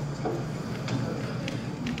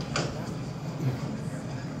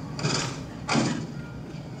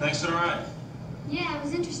 Thanks for the ride. Yeah, it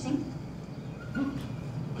was interesting. It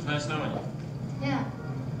was nice knowing you. Yeah.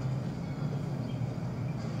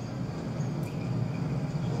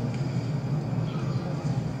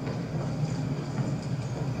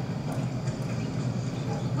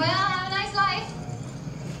 Well, have a nice life.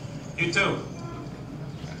 You too.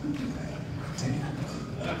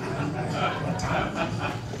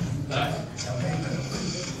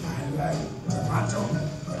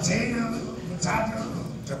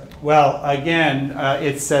 Well, again,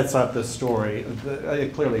 it sets up the story. They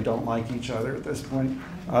clearly don't like each other at this point,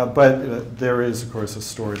 but there is, of course, a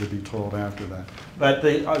story to be told after that. But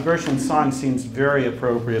the Gershwin song seems very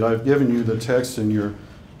appropriate. I've given you the text in your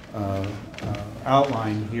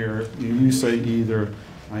outline here. You say either,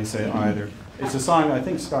 I say either. It's a song I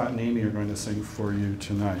think Scott and Amy are going to sing for you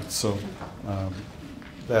tonight, so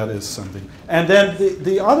that is something. And then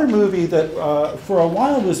the other movie that for a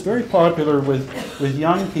while was very popular with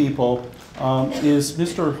young people is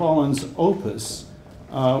Mr. Holland's Opus,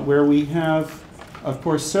 where we have, of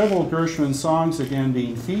course, several Gershwin songs again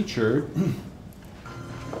being featured.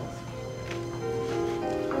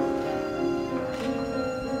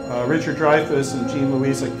 Richard Dreyfuss and Jean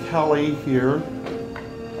Louisa Kelly here.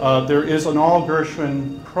 There is an all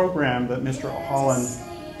Gershwin program that Mr. Holland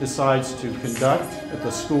decides to conduct at the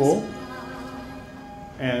school.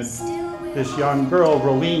 And this young girl,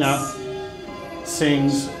 Rowena,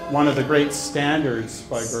 sings one of the great standards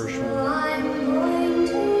by Gershwin. I'm going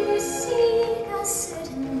to seek a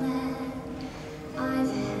certain land I've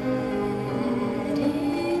had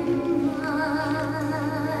in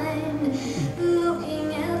mind.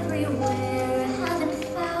 Looking everywhere, haven't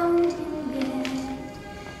found him yet.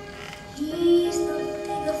 He's the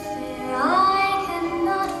big affair I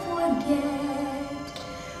cannot forget.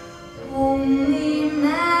 Only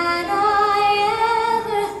man I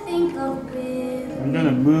ever think of with. I'm going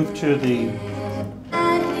to move to the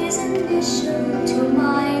Add his initial to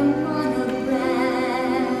my monogram.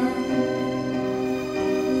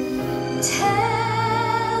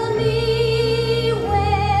 Tell me,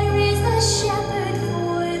 where is the shepherd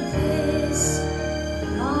for this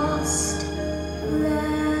lost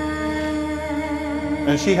land?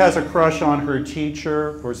 and she has a crush on her teacher.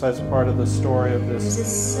 Of course, that's part of the story of Is this.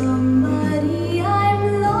 this somebody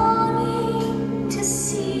I'm longing to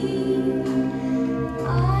see?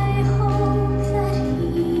 I hope that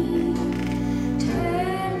he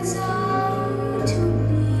turns out to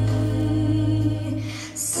be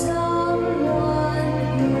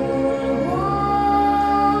someone who'll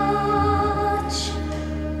watch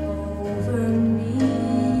over me.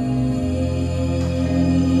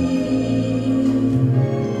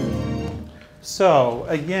 So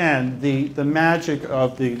again, the magic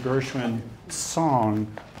of the Gershwin song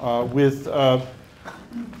with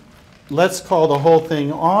let's call the whole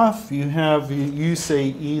thing off. You say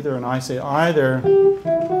either and I say either.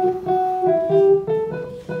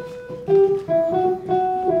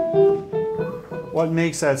 What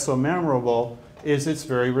makes that so memorable is it's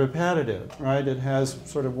very repetitive, right? It has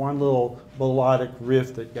sort of one little melodic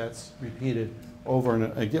riff that gets repeated over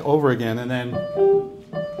and over again, and then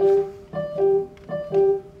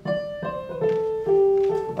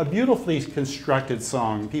a beautifully constructed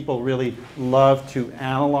song. People really love to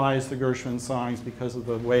analyze the Gershwin songs because of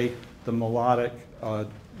the way the melodic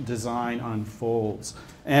design unfolds.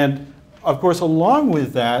 And of course, along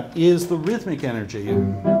with that is the rhythmic energy.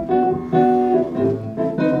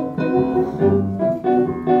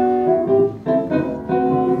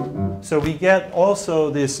 So we get also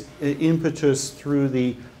this impetus through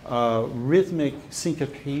the rhythmic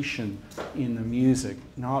syncopation in the music,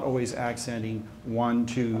 not always accenting 1,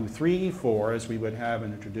 2, 3, 4, as we would have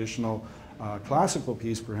in a traditional classical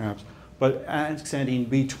piece perhaps, but accenting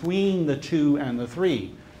between the 2 and the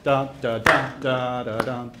 3. Da da da da da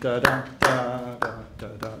da da da da da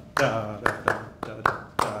da da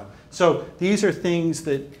da. So these are things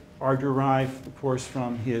that are derived, of course,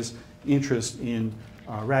 from his interest in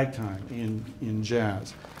ragtime, in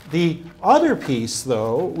jazz. The other piece,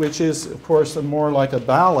 though, which is, of course, more like a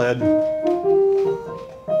ballad,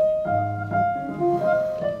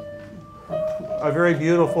 a very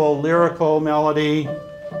beautiful lyrical melody,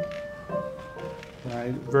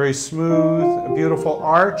 right? Very smooth, a beautiful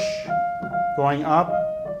arch going up.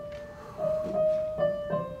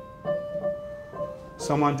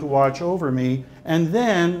 Someone to watch over me. And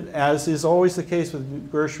then, as is always the case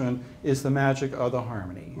with Gershwin, is the magic of the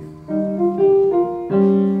harmony.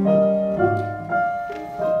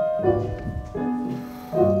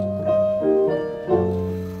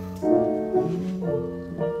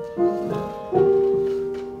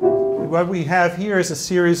 What we have here is a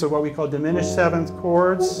series of what we call diminished seventh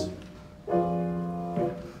chords. Right.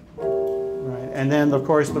 And then, of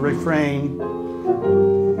course, the refrain.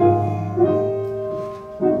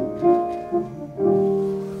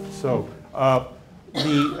 So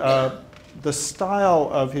the style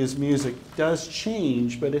of his music does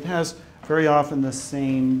change, but it has very often the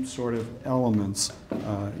same sort of elements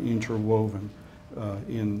interwoven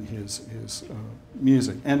in his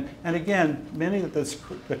music. And again, many of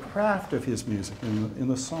the craft of his music in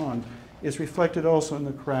the song is reflected also in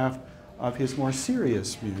the craft of his more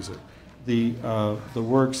serious music. The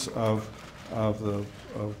works of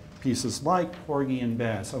pieces like Porgy and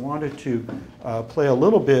Bess. I wanted to play a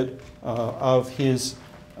little bit of his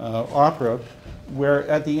opera, where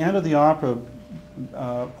at the end of the opera,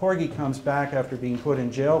 Porgy comes back after being put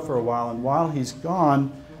in jail for a while, and while he's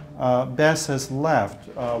gone, Bess has left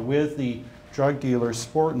with the drug dealer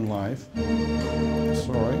Sportin' Life.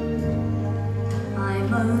 Sorry.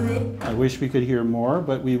 I wish we could hear more,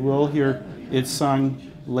 but we will hear it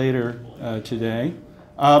sung later today.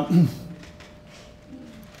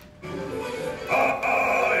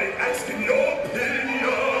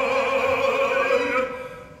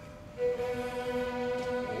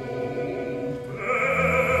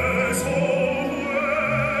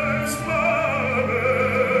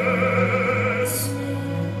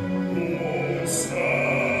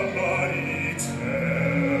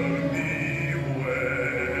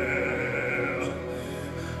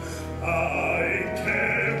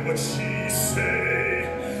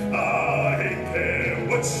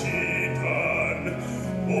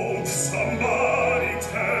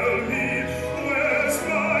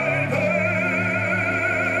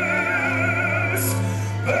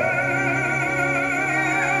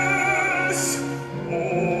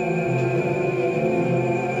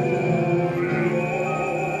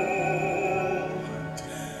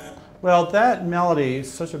 Well, that melody,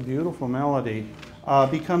 such a beautiful melody,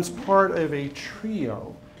 becomes part of a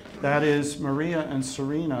trio. That is, Maria and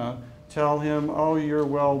Serena tell him, oh, you're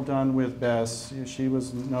well done with Bess. She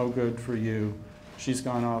was no good for you. She's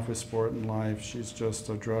gone off with Sportin' Life. She's just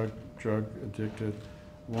a drug-addicted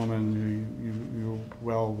woman. You're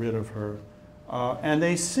well rid of her. And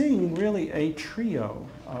they sing really a trio,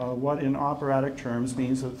 what in operatic terms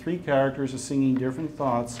means that three characters are singing different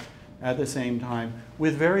thoughts at the same time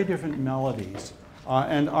with very different melodies.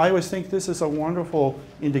 And I always think this is a wonderful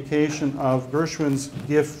indication of Gershwin's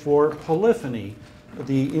gift for polyphony,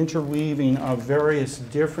 the interweaving of various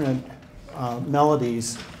different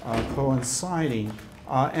melodies coinciding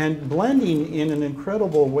and blending in an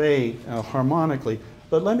incredible way harmonically.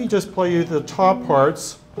 But let me just play you the top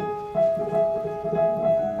parts.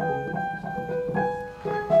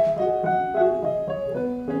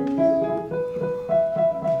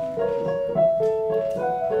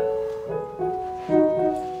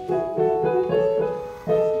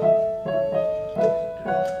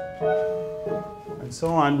 and so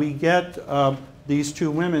on, we get these two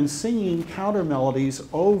women singing counter melodies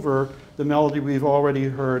over the melody we've already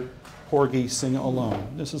heard Porgy sing alone.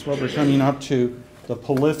 This is what we're coming up to, the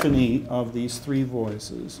polyphony of these three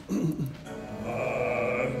voices.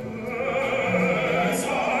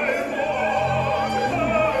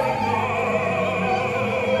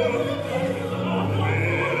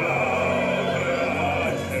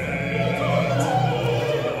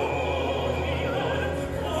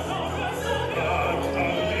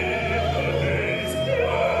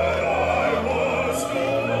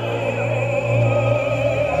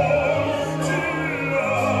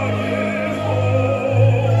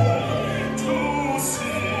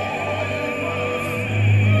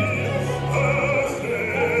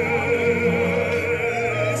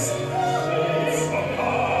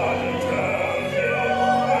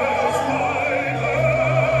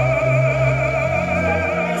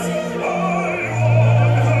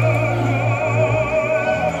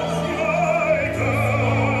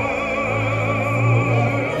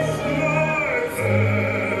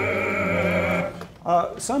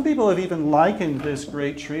 Some people have even likened this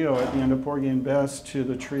great trio at the end of Porgy and Bess to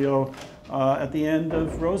the trio at the end of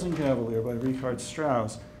Rosenkavalier by Richard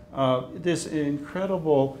Strauss. This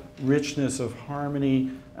incredible richness of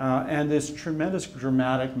harmony and this tremendous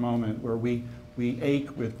dramatic moment where we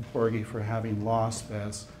ache with Porgy for having lost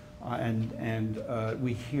Bess, and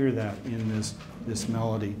we hear that in this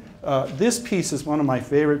melody. This piece is one of my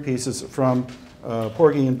favorite pieces from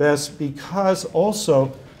Porgy and Bess because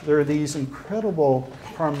also there are these incredible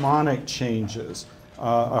harmonic changes,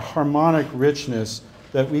 a harmonic richness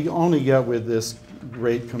that we only get with this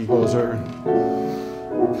great composer.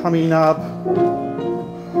 Coming up,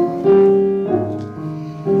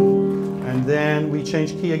 and then we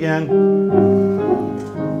change key again,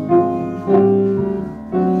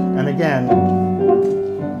 and again.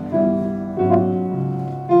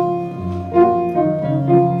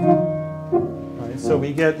 Right, so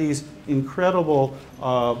we get these incredible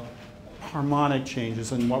harmonic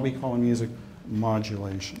changes and what we call in music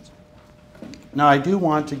modulations. Now I do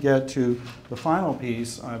want to get to the final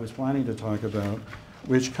piece I was planning to talk about,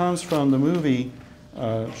 which comes from the movie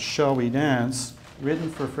Shall We Dance, written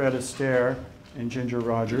for Fred Astaire and Ginger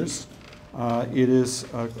Rogers. It is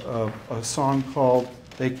a song called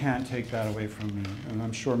They Can't Take That Away From Me, and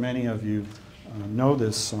I'm sure many of you know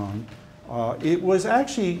this song. It was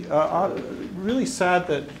actually really sad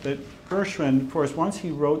that Gershwin, of course, once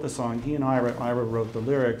he wrote the song, he and Ira wrote the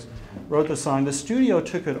lyrics, wrote the song, the studio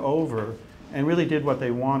took it over and really did what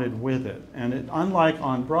they wanted with it. And unlike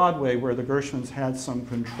on Broadway, where the Gershwins had some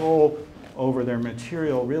control over their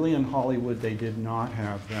material, really in Hollywood they did not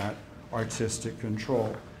have that artistic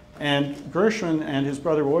control. And Gershwin and his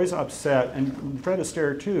brother were always upset, and Fred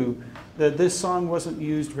Astaire too, that this song wasn't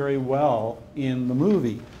used very well in the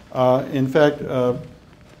movie. In fact,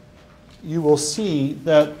 you will see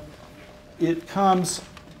that it comes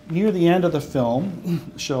near the end of the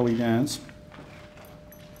film, Shall We Dance,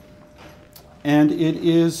 and it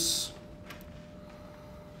is...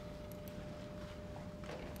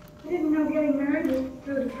 I didn't know getting married was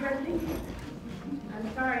so depressing. I'm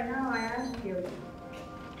sorry now I asked you.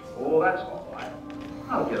 Oh, that's all right.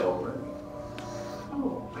 I'll get over it.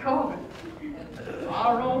 Oh, God.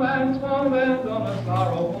 Our romance won't end on a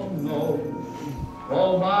sorrowful note.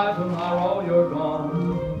 Oh, my, tomorrow you're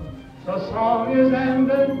gone. The song is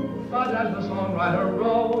ended, but as the songwriter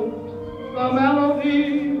wrote, the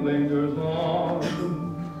melody lingers on.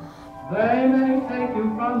 They may take you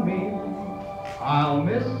from me, I'll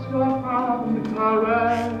miss your fond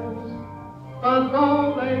caress, but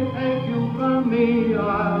though they take you from me,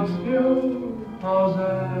 I'll still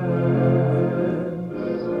possess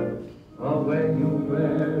the way you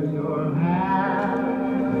wear your hat,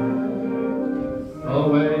 the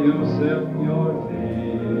way you sip your tea,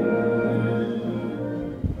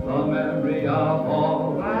 the memory of all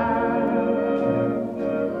that.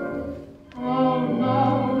 Oh no,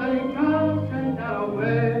 they can't take that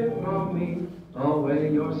away from me, the way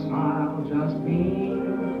your smile just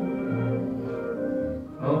beams,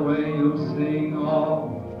 the way you sing off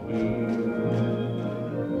key,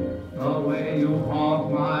 the way you haunt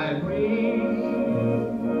my dreams.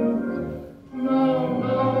 No,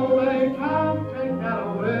 no, they can't take that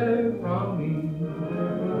away from me.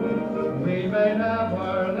 We may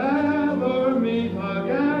never, never meet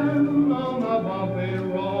again on the bumpy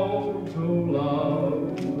road to love,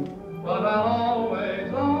 but I'll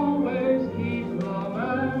always, always keep the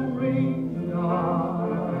memory of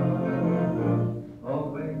the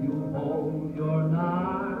way you hold your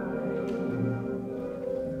knife,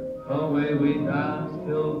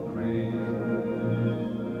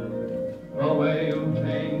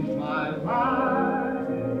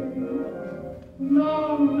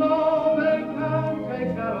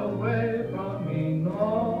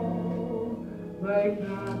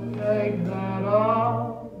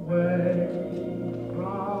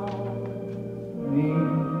 me.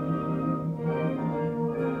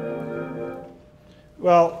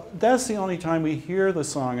 Well, that's the only time we hear the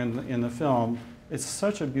song in the film. It's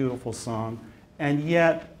such a beautiful song, and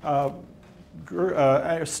yet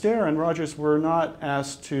Astaire and Rogers were not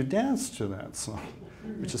asked to dance to that song,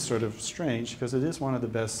 which is sort of strange because it is one of the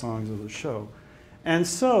best songs of the show. And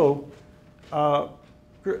so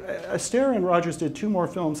Astaire and Rogers did 2 more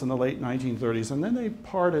films in the late 1930s, and then they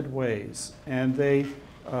parted ways, and they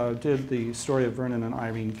did the story of Vernon and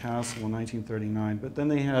Irene Castle in 1939, but then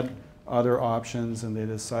they had other options, and they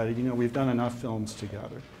decided, you know, we've done enough films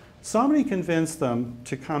together. Somebody convinced them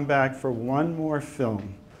to come back for one more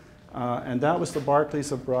film, and that was The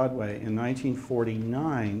Barclays of Broadway in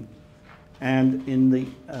 1949. And in the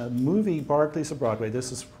movie Barclays of Broadway,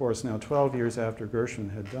 this is of course now 12 years after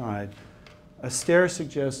Gershwin had died, Astaire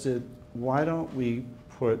suggested, why don't we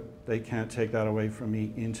put They Can't Take That Away From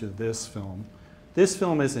Me into this film. This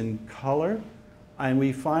film is in color, and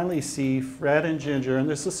we finally see Fred and Ginger, and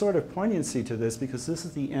there's a sort of poignancy to this because this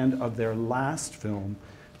is the end of their last film.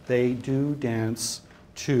 They do dance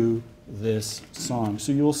to this song.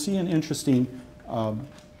 So you'll see an interesting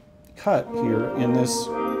cut here in this.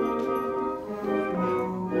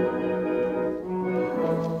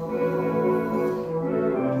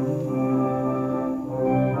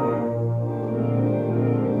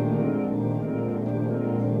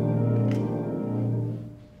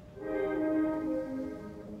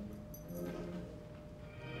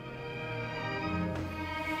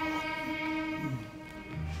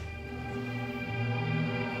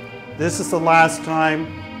 This is the last time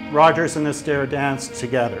Rogers and Astaire danced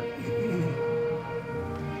together.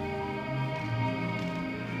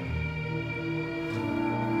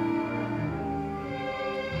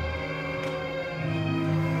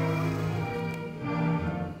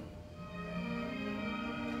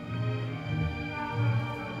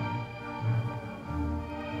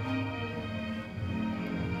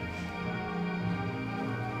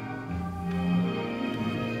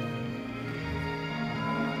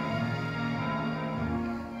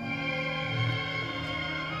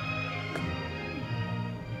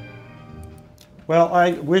 Well,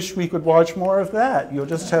 I wish we could watch more of that. You'll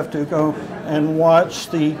just have to go and watch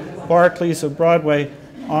the Barclays of Broadway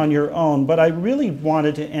on your own. But I really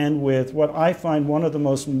wanted to end with what I find one of the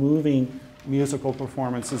most moving musical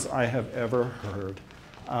performances I have ever heard.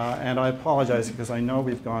 And I apologize because I know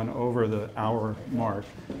we've gone over the hour mark,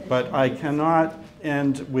 but I cannot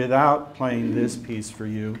end without playing this piece for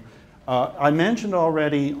you. I mentioned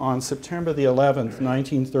already on September the 11th,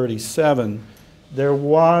 1937, there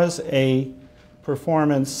was a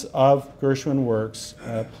performance of Gershwin works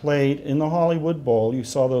played in the Hollywood Bowl. You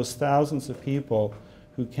saw those thousands of people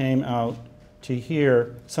who came out to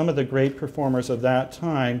hear some of the great performers of that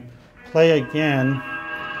time play again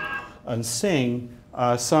and sing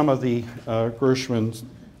some of the Gershwin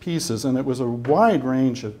pieces. And it was a wide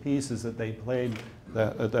range of pieces that they played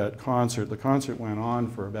at that concert. The concert went on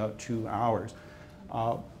for about 2 hours.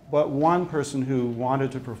 But one person who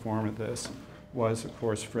wanted to perform at this was, of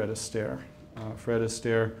course, Fred Astaire. Fred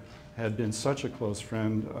Astaire had been such a close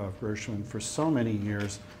friend of Gershwin for so many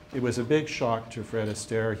years. It was a big shock to Fred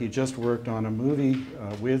Astaire. He just worked on a movie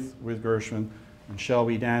with Gershwin, and Shall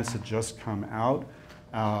We Dance had just come out.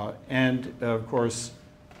 And of course,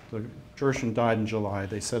 Gershwin died in July.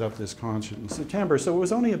 They set up this concert in September. So it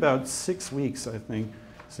was only about 6 weeks, I think,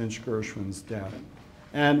 since Gershwin's death.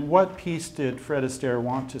 And what piece did Fred Astaire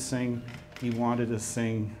want to sing? He wanted to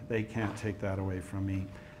sing They Can't Take That Away From Me.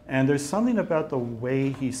 And there's something about the way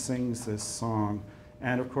he sings this song.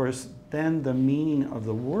 And of course, then the meaning of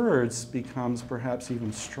the words becomes perhaps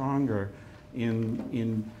even stronger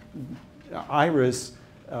in Ira's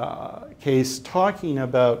case, talking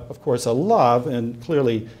about, of course, a love, and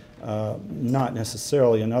clearly not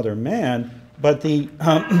necessarily another man, but the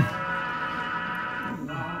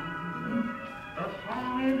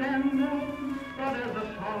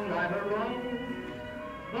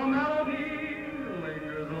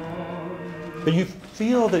but you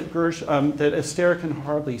feel that that Astaire can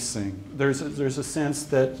hardly sing. There's a sense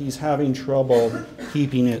that he's having trouble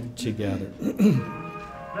keeping it together. They may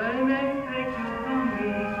take you from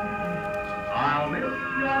me. I'll miss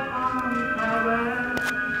your arms forever.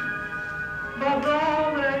 But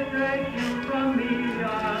though they take you from me,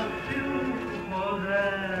 I'll still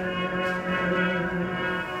possess.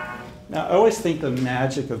 Now, I always think the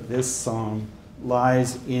magic of this song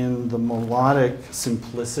lies in the melodic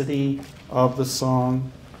simplicity of the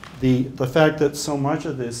song, the fact that so much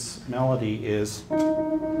of this melody is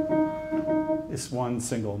one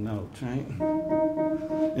single note, right?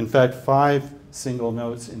 In fact, 5 single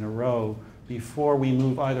notes in a row before we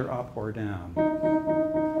move either up or down.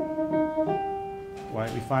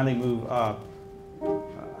 Right, we finally move up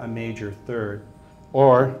a major third,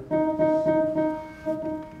 or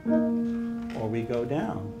we go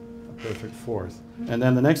down a perfect fourth. And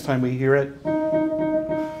then the next time we hear it,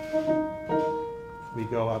 we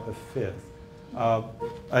go up a fifth.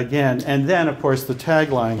 Again, and then of course the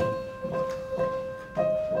tagline,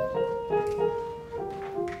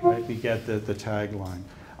 right, we get the tagline.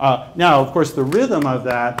 Now, of course, the rhythm of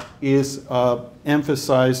that is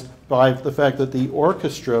emphasized by the fact that the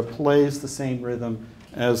orchestra plays the same rhythm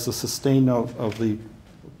as the sustained note of the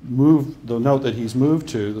note that he's moved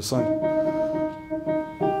to, the song.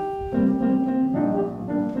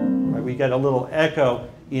 Right, we get a little echo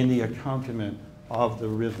in the accompaniment of the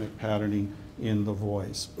rhythmic patterning in the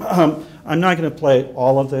voice. I'm not going to play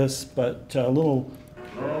all of this, but a little.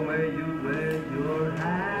 The way you wave your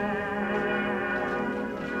hand,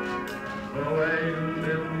 the way you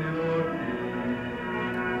lift your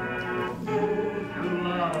feet to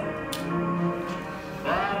love,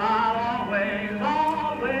 but I'll always,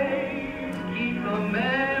 always keep the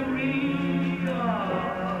memory of.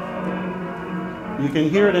 You can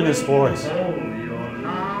hear it in his voice.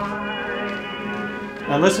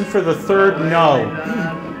 Now listen for the third no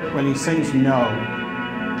when he sings no.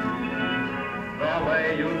 The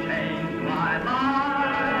way you changed my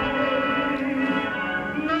life.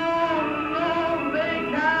 No, no,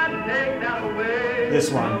 they can't take that away.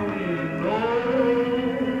 This one. No,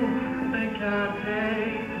 they can't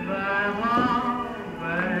take that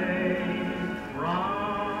away from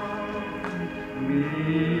me.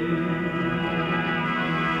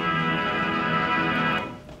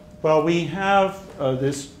 Well, we have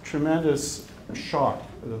this tremendous shock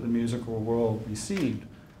that the musical world received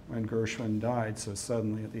when Gershwin died so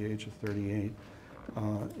suddenly at the age of 38.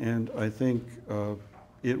 And I think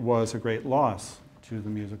it was a great loss to the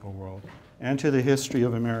musical world and to the history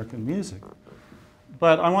of American music.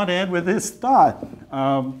 But I want to end with this thought.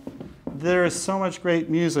 There is so much great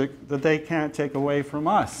music that they can't take away from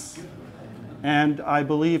us. And I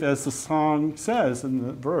believe, as the song says in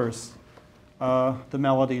the verse, the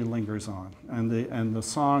melody lingers on. And the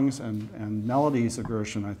songs and melodies of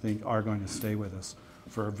Gershwin, I think, are going to stay with us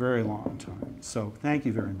for a very long time. So thank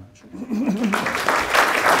you very much.